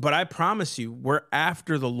 But I promise you, we're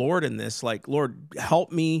after the Lord in this. Like, Lord,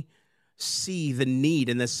 help me see the need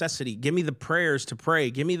and necessity. Give me the prayers to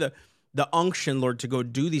pray. Give me the unction, Lord, to go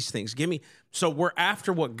do these things. So we're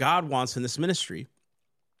after what God wants in this ministry.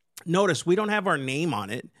 Notice, we don't have our name on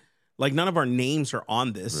it. Like, none of our names are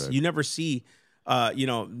on this. Right. You never see,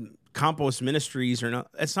 Compost Ministries or not.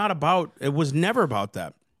 It was never about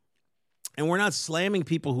that. And we're not slamming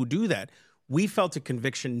people who do that. We felt a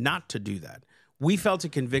conviction not to do that. We felt a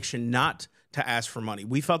conviction not to ask for money.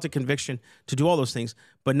 We felt a conviction to do all those things.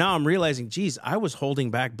 But now I'm realizing, geez, I was holding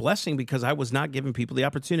back blessing because I was not giving people the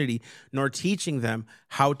opportunity nor teaching them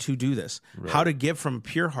how to do this, how to give from a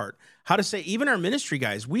pure heart, how to say, even our ministry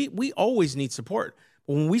guys, we always need support.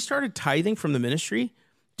 But when we started tithing from the ministry,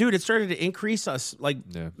 dude, it started to increase us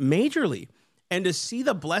majorly. And to see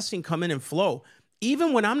the blessing come in and flow,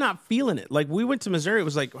 even when I'm not feeling it. Like, we went to Missouri, it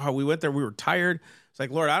was like, we went there, we were tired. It's like,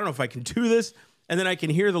 Lord, I don't know if I can do this. And then I can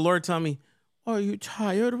hear the Lord tell me, are you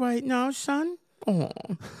tired right now, son? Oh,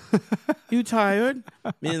 you tired?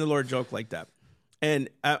 Me and the Lord joke like that. And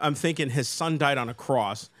I'm thinking his son died on a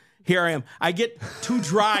cross. Here I am. I get to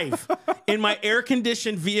drive in my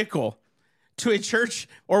air-conditioned vehicle to a church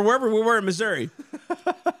or wherever we were in Missouri.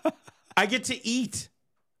 I get to eat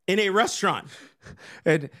in a restaurant.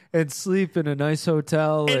 And sleep in a nice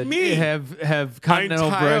hotel and me have continental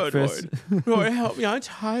breakfast. Lord, help me! I'm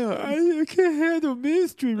tired. I can't handle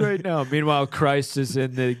ministry right now. Meanwhile, Christ is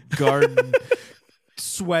in the garden,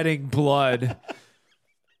 sweating blood.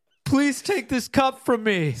 Please take this cup from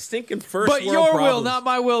me. Stinking first but world your problems. will, not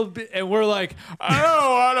my will. And we're like, I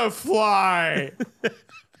don't want to fly.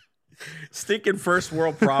 Stinking first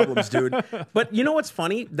world problems, dude. But you know what's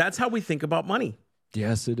funny? That's how we think about money.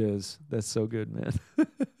 Yes, it is. That's so good, man.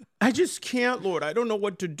 I just can't, Lord. I don't know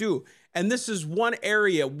what to do. And this is one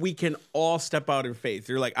area we can all step out in faith.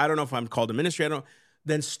 You're like, I don't know if I'm called to ministry. I don't know.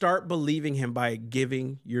 Then start believing him by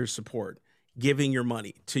giving your support, giving your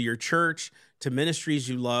money to your church, to ministries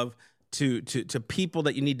you love, to people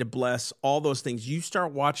that you need to bless, all those things. You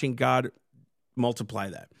start watching God multiply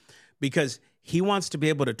that because he wants to be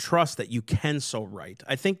able to trust that you can sow right.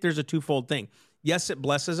 I think there's a twofold thing. Yes, it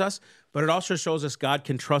blesses us, but it also shows us God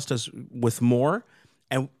can trust us with more,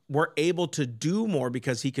 and we're able to do more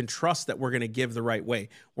because he can trust that we're going to give the right way.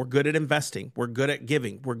 We're good at investing. We're good at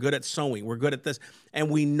giving. We're good at sowing. We're good at this. And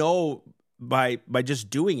we know by just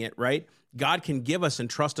doing it, right, God can give us and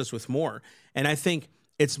trust us with more. And I think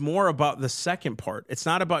it's more about the second part. It's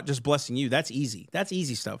not about just blessing you. That's easy. That's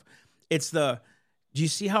easy stuff. It's do you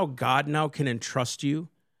see how God now can entrust you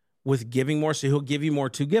with giving more? So he'll give you more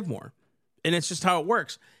to give more. And it's just how it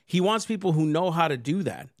works. He wants people who know how to do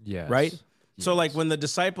that. Yes. Right? Yes. So like when the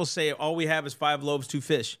disciples say, all we have is 5 loaves, 2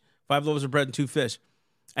 fish, 5 loaves of bread and 2 fish,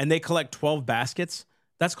 and they collect 12 baskets,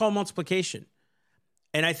 that's called multiplication.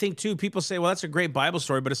 And I think too, people say, well, that's a great Bible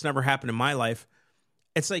story, but it's never happened in my life.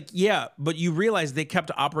 It's like, yeah, but you realize they kept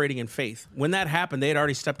operating in faith. When that happened, they had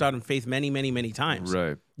already stepped out in faith many, many, many times.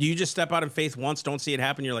 Right. You just step out in faith once, don't see it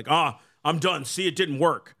happen. You're like, I'm done. See, it didn't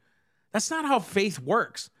work. That's not how faith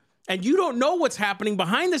works. And you don't know what's happening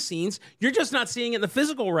behind the scenes. You're just not seeing it in the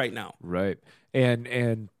physical right now. Right.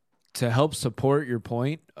 And to help support your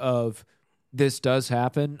point of this does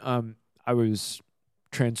happen, I was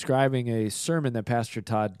transcribing a sermon that Pastor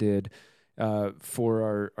Todd did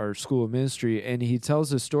for our school of ministry, and he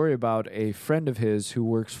tells a story about a friend of his who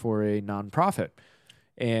works for a nonprofit.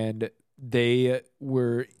 And they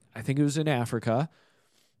were I think it was in Africa,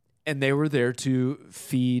 and they were there to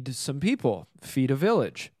feed some people, feed a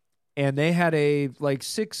village. And they had a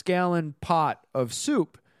 6-gallon pot of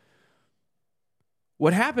soup.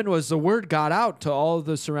 What happened was the word got out to all of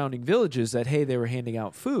the surrounding villages that, hey, they were handing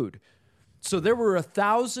out food. So there were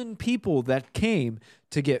 1,000 people that came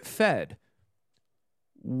to get fed.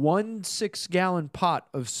 1 6-gallon pot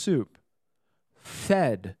of soup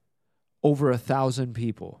fed over 1,000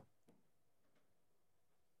 people.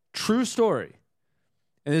 True story.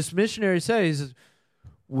 And this missionary says,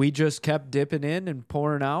 we just kept dipping in and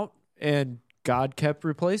pouring out, and God kept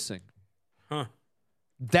replacing. Huh.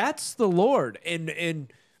 That's the Lord.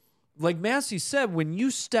 And like Massey said, when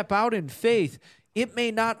you step out in faith, it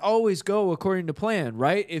may not always go according to plan,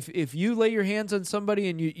 right? If you lay your hands on somebody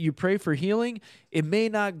and you pray for healing, it may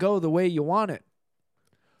not go the way you want it.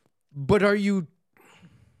 But are you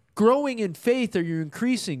growing in faith? Are you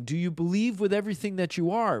increasing? Do you believe with everything that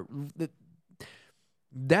you are?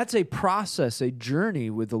 That's a process, a journey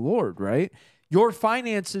with the Lord, right? Your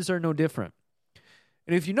finances are no different.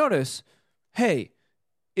 And if you notice, hey,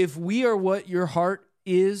 if we are what your heart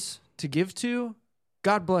is to give to,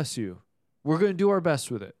 God bless you. We're going to do our best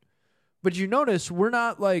with it. But you notice we're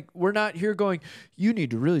not here going, you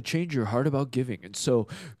need to really change your heart about giving. And so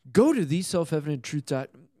go to theselfevidenttruth.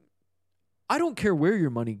 I don't care where your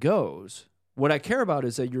money goes. What I care about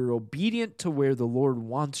is that you're obedient to where the Lord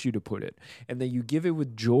wants you to put it, and that you give it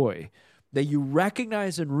with joy, that you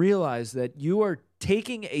recognize and realize that you are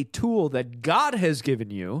taking a tool that God has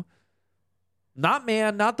given you, not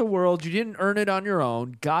man, not the world. You didn't earn it on your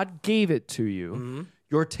own. God gave it to you. Mm-hmm.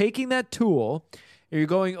 You're taking that tool and you're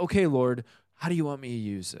going, okay, Lord, how do you want me to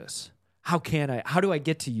use this? How do I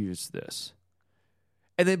get to use this?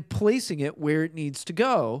 And then placing it where it needs to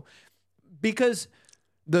go, because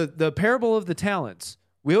the parable of the talents,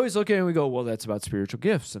 we always look at it and we go, well, that's about spiritual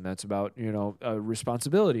gifts, and that's about,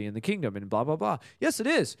 responsibility in the kingdom and blah, blah, blah. Yes, it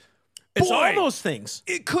is. It's all those things.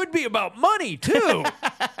 It could be about money, too.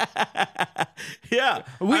 Yeah.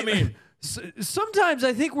 Sometimes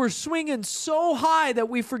I think we're swinging so high that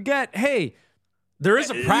we forget, hey, there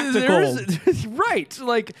is a practical. Right.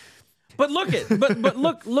 But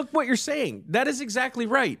look what you're saying. That is exactly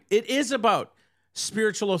right. It is about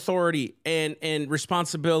spiritual authority and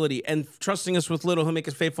responsibility and trusting us with little, he'll make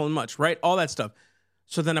us faithful in much, right? All that stuff.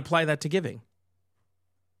 So then apply that to giving.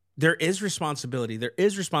 There is responsibility. There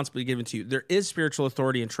is responsibility given to you. There is spiritual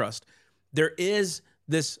authority and trust. There is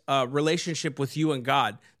this relationship with you and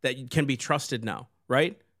God that can be trusted now,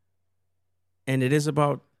 right? And it is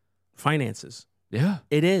about finances. Yeah.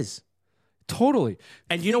 It is. Totally.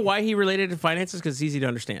 And you know why he related to finances? Because it's easy to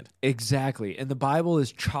understand. Exactly. And the Bible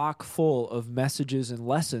is chock full of messages and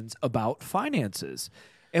lessons about finances.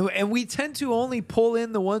 And we tend to only pull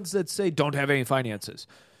in the ones that say, don't have any finances,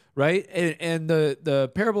 right? And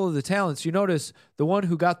the parable of the talents, you notice the one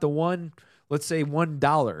who got the one, let's say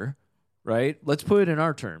 $1, right? Let's put it in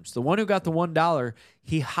our terms. The one who got the $1,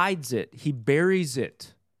 he hides it. He buries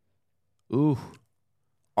it. Ooh.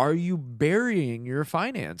 Are you burying your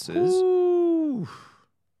finances? Ooh.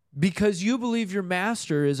 Because you believe your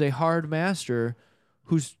master is a hard master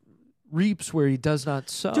who reaps where he does not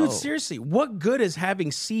sow. Dude, seriously, what good is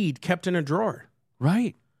having seed kept in a drawer?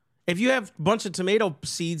 Right. If you have a bunch of tomato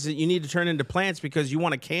seeds that you need to turn into plants because you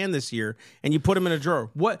want a can this year and you put them in a drawer,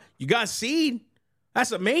 what? You got seed?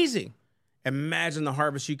 That's amazing. Imagine the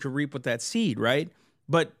harvest you could reap with that seed, right?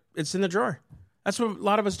 But it's in the drawer. That's what a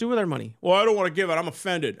lot of us do with our money. Well, I don't want to give it. I'm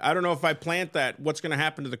offended. I don't know if I plant that, what's going to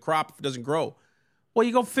happen to the crop if it doesn't grow. Well,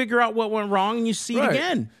 you go figure out what went wrong and you seed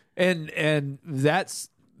again. And that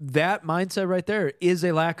mindset right there is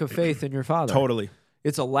a lack of faith in your Father. Totally.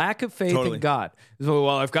 It's a lack of faith in God. So,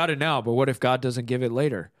 well, I've got it now, but what if God doesn't give it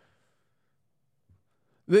later?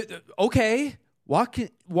 Okay, walk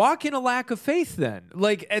in a lack of faith then.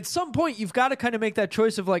 Like, at some point, you've got to kind of make that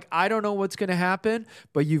choice of like, I don't know what's going to happen,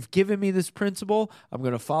 but you've given me this principle. I'm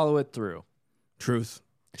going to follow it through. Truth.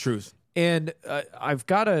 And I've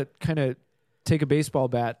got to kind of take a baseball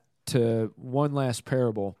bat to one last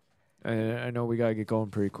parable. I know we got to get going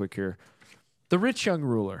pretty quick here. The rich young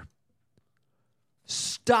ruler.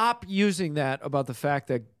 Stop using that about the fact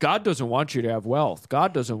that God doesn't want you to have wealth.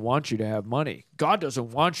 God doesn't want you to have money. God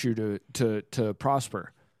doesn't want you to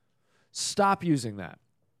prosper. Stop using that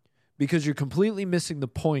because you're completely missing the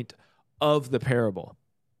point of the parable.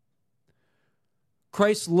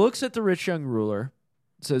 Christ looks at the rich young ruler,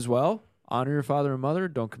 says, well, honor your father and mother,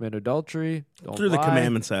 don't commit adultery, don't Threw lie. the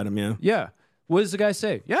commandments at him, yeah. Yeah. What does the guy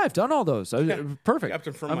say? Yeah, I've done all those. Perfect. Kept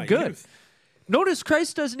him from I'm my good. youth. Notice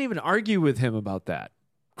Christ doesn't even argue with him about that.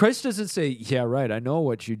 Christ doesn't say, yeah, right, I know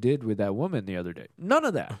what you did with that woman the other day. None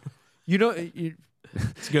of that.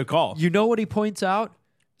 It's a good call. You know what he points out?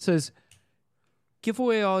 Says, give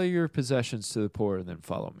away all your possessions to the poor and then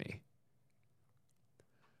follow me.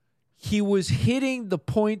 He was hitting the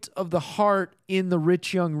point of the heart in the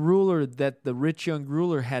rich young ruler that the rich young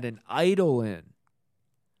ruler had an idol in.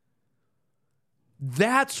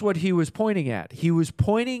 That's what he was pointing at. He was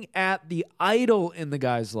pointing at the idol in the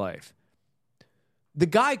guy's life. The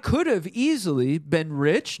guy could have easily been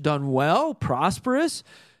rich, done well, prosperous,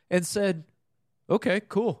 and said, okay,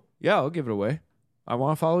 cool. Yeah, I'll give it away. I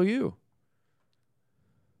want to follow you.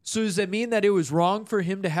 So does that mean that it was wrong for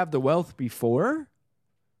him to have the wealth before?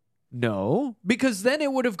 No, because then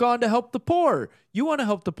it would have gone to help the poor. You want to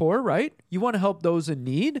help the poor, right? You want to help those in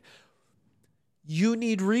need. You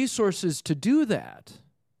need resources to do that.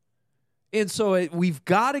 And so we've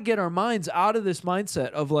got to get our minds out of this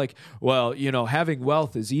mindset of like, well, having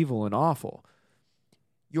wealth is evil and awful.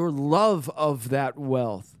 Your love of that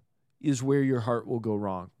wealth is where your heart will go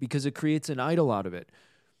wrong because it creates an idol out of it.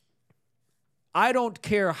 I don't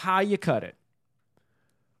care how you cut it.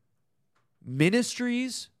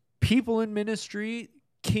 Ministries, people in ministry,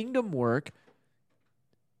 kingdom work,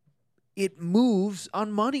 it moves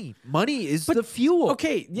on money. Money is the fuel.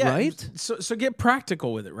 Okay, yeah. Right? So get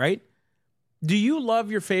practical with it, right? Do you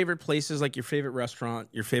love your favorite places, like your favorite restaurant,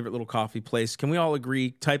 your favorite little coffee place? Can we all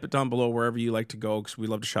agree? Type it down below wherever you like to go because we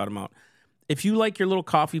love to shout them out. If you like your little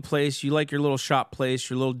coffee place, you like your little shop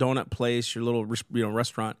place, your little donut place, your little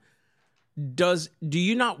restaurant, do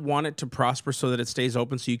you not want it to prosper so that it stays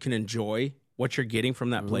open so you can enjoy what you're getting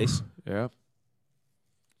from that place? Yeah.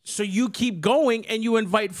 So you keep going and you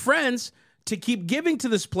invite friends to keep giving to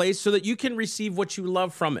this place so that you can receive what you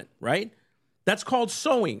love from it, right? That's called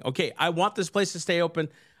sowing. Okay, I want this place to stay open.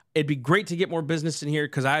 It'd be great to get more business in here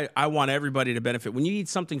because I want everybody to benefit. When you eat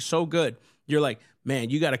something so good, you're like,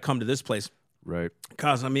 man, you got to come to this place. Right.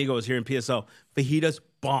 Casamigos here in PSL. Fajitas,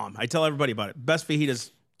 bomb. I tell everybody about it. Best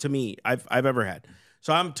fajitas to me I've ever had.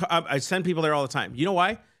 So I send people there all the time. You know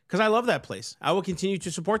why? Because I love that place. I will continue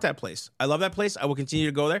to support that place. I love that place. I will continue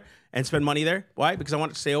to go there and spend money there. Why? Because I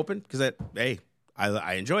want it to stay open. Because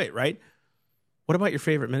I enjoy it, right? What about your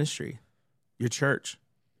favorite ministry? Your church.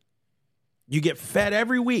 You get fed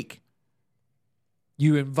every week.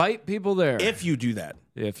 You invite people there. If you do that.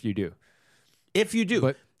 If you do. If you do.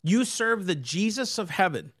 But you serve the Jesus of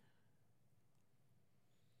heaven.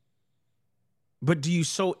 But do you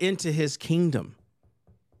sow into his kingdom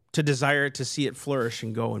to desire to see it flourish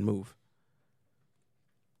and go and move?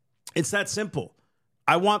 It's that simple.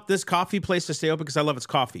 I want this coffee place to stay open because I love its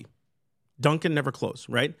coffee. Dunkin' never close,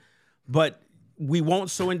 right? But we won't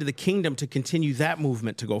sow into the kingdom to continue that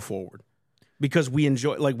movement to go forward because we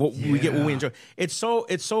enjoy we get what we enjoy. It's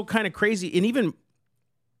so kind of crazy. And even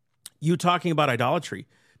you talking about idolatry,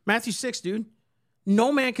 Matthew 6, dude,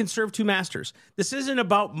 no man can serve two masters. This isn't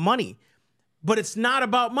about money, but it's not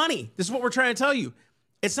about money. This is what we're trying to tell you.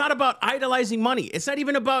 It's not about idolizing money. It's not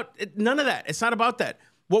even about none of that. It's not about that.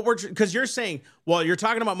 Because you're saying, well, you're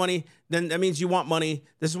talking about money, then that means you want money.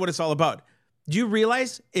 This is what it's all about. Do you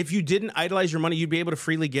realize if you didn't idolize your money, you'd be able to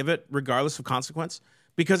freely give it regardless of consequence?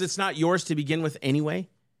 Because it's not yours to begin with anyway,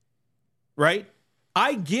 right?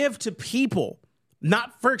 I give to people,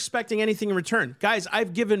 not for expecting anything in return. Guys,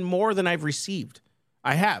 I've given more than I've received.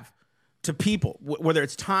 I have to people, whether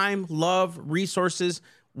it's time, love, resources,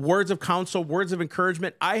 words of counsel, words of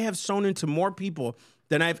encouragement. I have sown into more people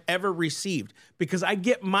than I've ever received because I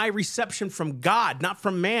get my reception from God, not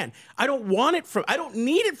from man. I don't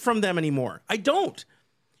need it from them anymore. I don't.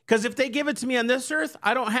 Because if they give it to me on this earth,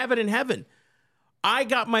 I don't have it in heaven. I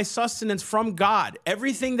got my sustenance from God.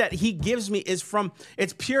 Everything that he gives me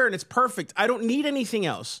it's pure and it's perfect. I don't need anything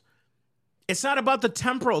else. It's not about the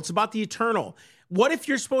temporal, it's about the eternal. What if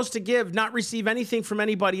you're supposed to give, not receive anything from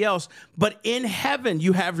anybody else, but in heaven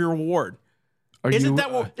you have your reward? Isn't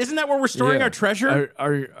that where we're storing our treasure?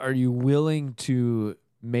 Are you willing to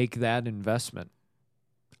make that investment?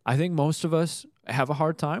 I think most of us have a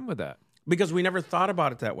hard time with that. Because we never thought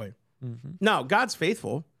about it that way. Mm-hmm. No, God's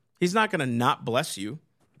faithful. He's not going to not bless you.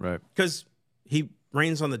 Right. Because he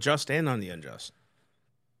reigns on the just and on the unjust.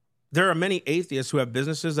 There are many atheists who have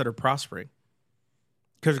businesses that are prospering.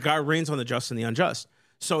 Because God reigns on the just and the unjust.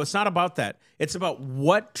 So it's not about that. It's about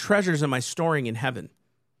what treasures am I storing in heaven?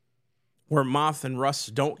 Where moth and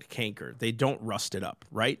rust don't canker. They don't rust it up,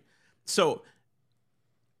 right? So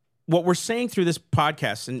what we're saying through this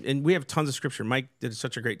podcast, and we have tons of scripture. Mike did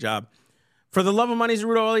such a great job. For the love of money is the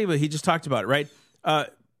root of all evil. He just talked about it, right?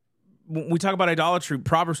 When we talk about idolatry,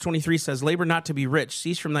 Proverbs 23 says, labor not to be rich.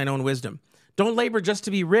 Cease from thine own wisdom. Don't labor just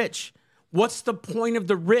to be rich. What's the point of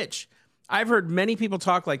the rich? I've heard many people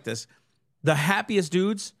talk like this. The happiest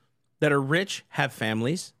dudes that are rich have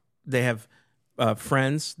families. They have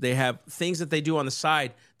friends. They have things that they do on the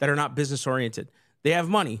side that are not business oriented. They have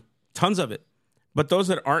money, tons of it. But those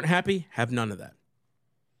that aren't happy have none of that.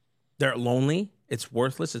 They're lonely. It's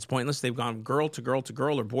worthless. It's pointless. They've gone girl to girl to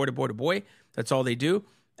girl or boy to boy to boy. That's all they do.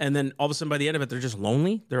 And then all of a sudden by the end of it, they're just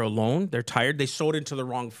lonely. They're alone. They're tired. They sowed into the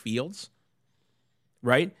wrong fields.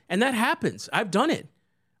 Right? And that happens. I've done it.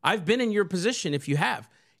 I've been in your position if you have.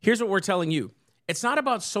 Here's what we're telling you. It's not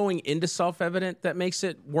about sowing into self-evident that makes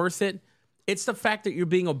it worth it. It's the fact that you're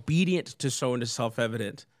being obedient to sow into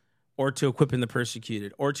self-evident or to equipping the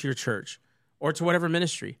persecuted or to your church or to whatever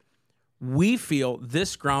ministry. We feel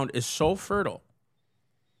this ground is so fertile.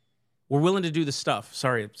 We're willing to do the stuff.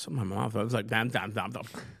 Sorry, something in my mouth. I was like, damn.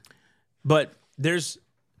 But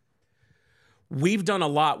we've done a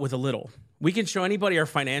lot with a little. We can show anybody our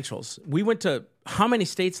financials. We went to how many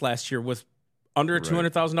states last year with under a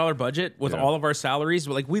 $200,000 budget with all of our salaries?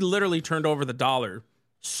 Like, we literally turned over the dollar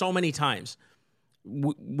so many times.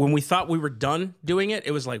 When we thought we were done doing it,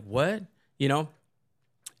 it was like, what? You know?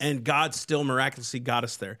 And God still miraculously got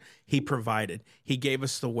us there. He provided. He gave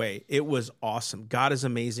us the way. It was awesome. God is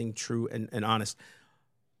amazing, true, and honest.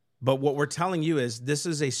 But what we're telling you is this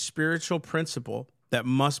is a spiritual principle that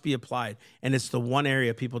must be applied. And it's the one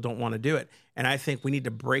area people don't want to do it. And I think we need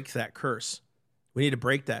to break that curse. We need to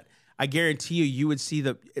break that. I guarantee you would see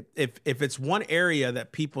if it's one area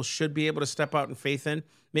that people should be able to step out in faith in,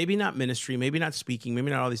 maybe not ministry, maybe not speaking, maybe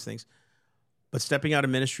not all these things, but stepping out of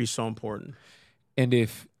ministry is so important. And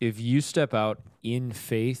if you step out in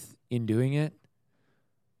faith in doing it,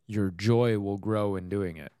 your joy will grow in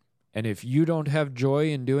doing it. And if you don't have joy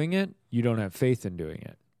in doing it, you don't have faith in doing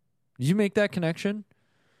it. Did you make that connection?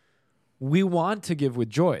 We want to give with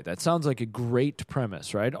joy. That sounds like a great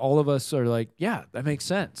premise, right? All of us are like, yeah, that makes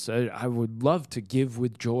sense. I would love to give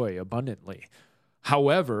with joy abundantly.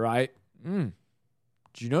 However, did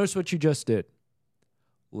you notice what you just did?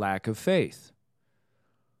 Lack of faith.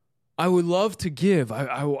 I would love to give.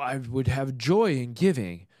 I would have joy in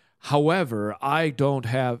giving. However, I don't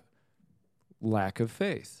have lack of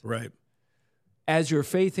faith. Right. As your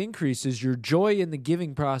faith increases, your joy in the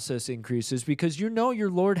giving process increases because you know your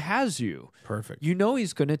Lord has you. Perfect. You know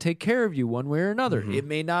He's going to take care of you one way or another. Mm-hmm. It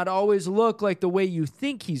may not always look like the way you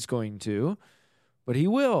think He's going to, but He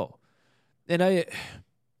will. And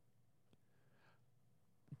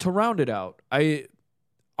to round it out,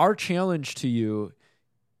 our challenge to you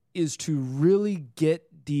is to really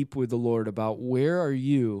get deep with the Lord about where are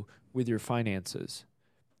you with your finances.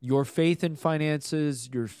 Your faith in finances,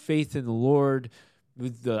 your faith in the Lord,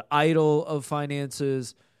 with the idol of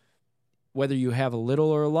finances, whether you have a little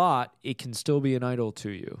or a lot, it can still be an idol to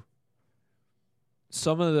you.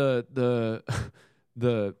 Some of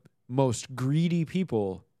the most greedy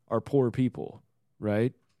people are poor people,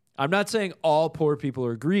 right? I'm not saying all poor people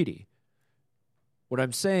are greedy. What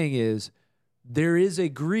I'm saying is there is a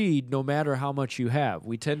greed no matter how much you have.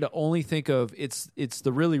 We tend to only think of it's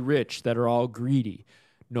the really rich that are all greedy.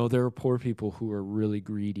 No, there are poor people who are really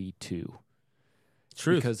greedy too.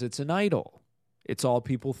 Truth. Because it's an idol. It's all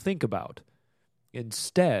people think about.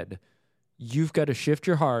 Instead, you've got to shift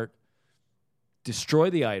your heart, destroy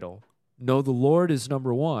the idol, know the Lord is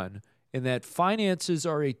number one, and that finances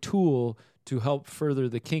are a tool to help further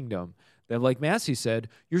the kingdom. That, like Massey said,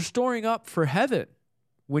 you're storing up for heaven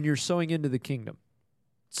when you're sowing into the kingdom.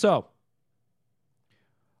 So,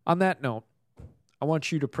 on that note, I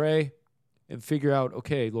want you to pray and figure out,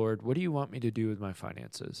 okay, Lord, what do you want me to do with my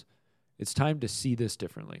finances? It's time to see this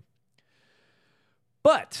differently.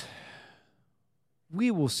 But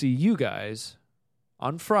we will see you guys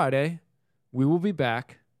on Friday. We will be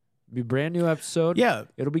back. It'll be a brand new episode. Yeah.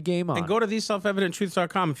 It'll be game on. And go to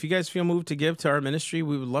theselfevidenttruth.com. If you guys feel moved to give to our ministry,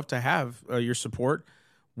 we would love to have your support.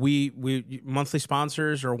 We monthly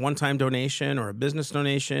sponsors or a one-time donation or a business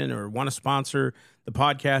donation or want to sponsor the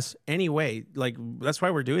podcast anyway. Like, that's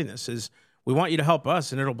why we're doing this is we want you to help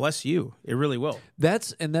us, and it'll bless you. It really will.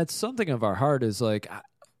 That's something of our heart is like,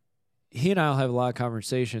 he and I will have a lot of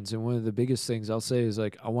conversations, and one of the biggest things I'll say is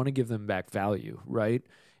like, I want to give them back value, right?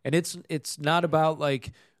 And it's not about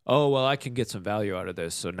like, oh, well, I can get some value out of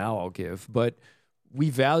this, so now I'll give. But we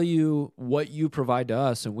value what you provide to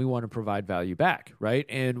us, and we want to provide value back, right?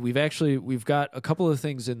 And we've got a couple of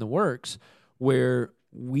things in the works where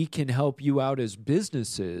we can help you out as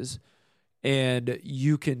businesses, and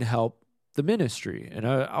you can help the ministry. And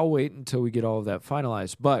I'll wait until we get all of that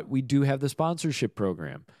finalized. But we do have the sponsorship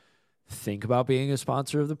program. Think about being a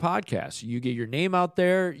sponsor of the podcast. You get your name out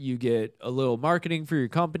there. You get a little marketing for your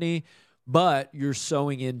company. but you're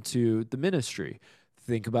sowing into the ministry.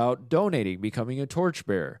 Think about donating, becoming a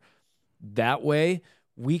torchbearer. That way,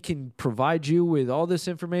 we can provide you with all this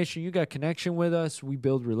information. You got connection with us. We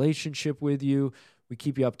build relationship with you. We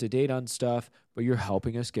keep you up to date on stuff, but you're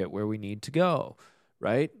helping us get where we need to go,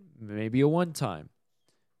 right? Maybe a one-time.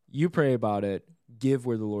 You pray about it. Give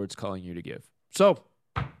where the Lord's calling you to give. So,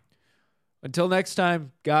 until next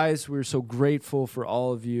time, guys, we're so grateful for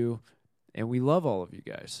all of you, and we love all of you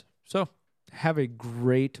guys. So, have a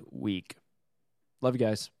great week. Love you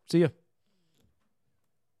guys. See ya.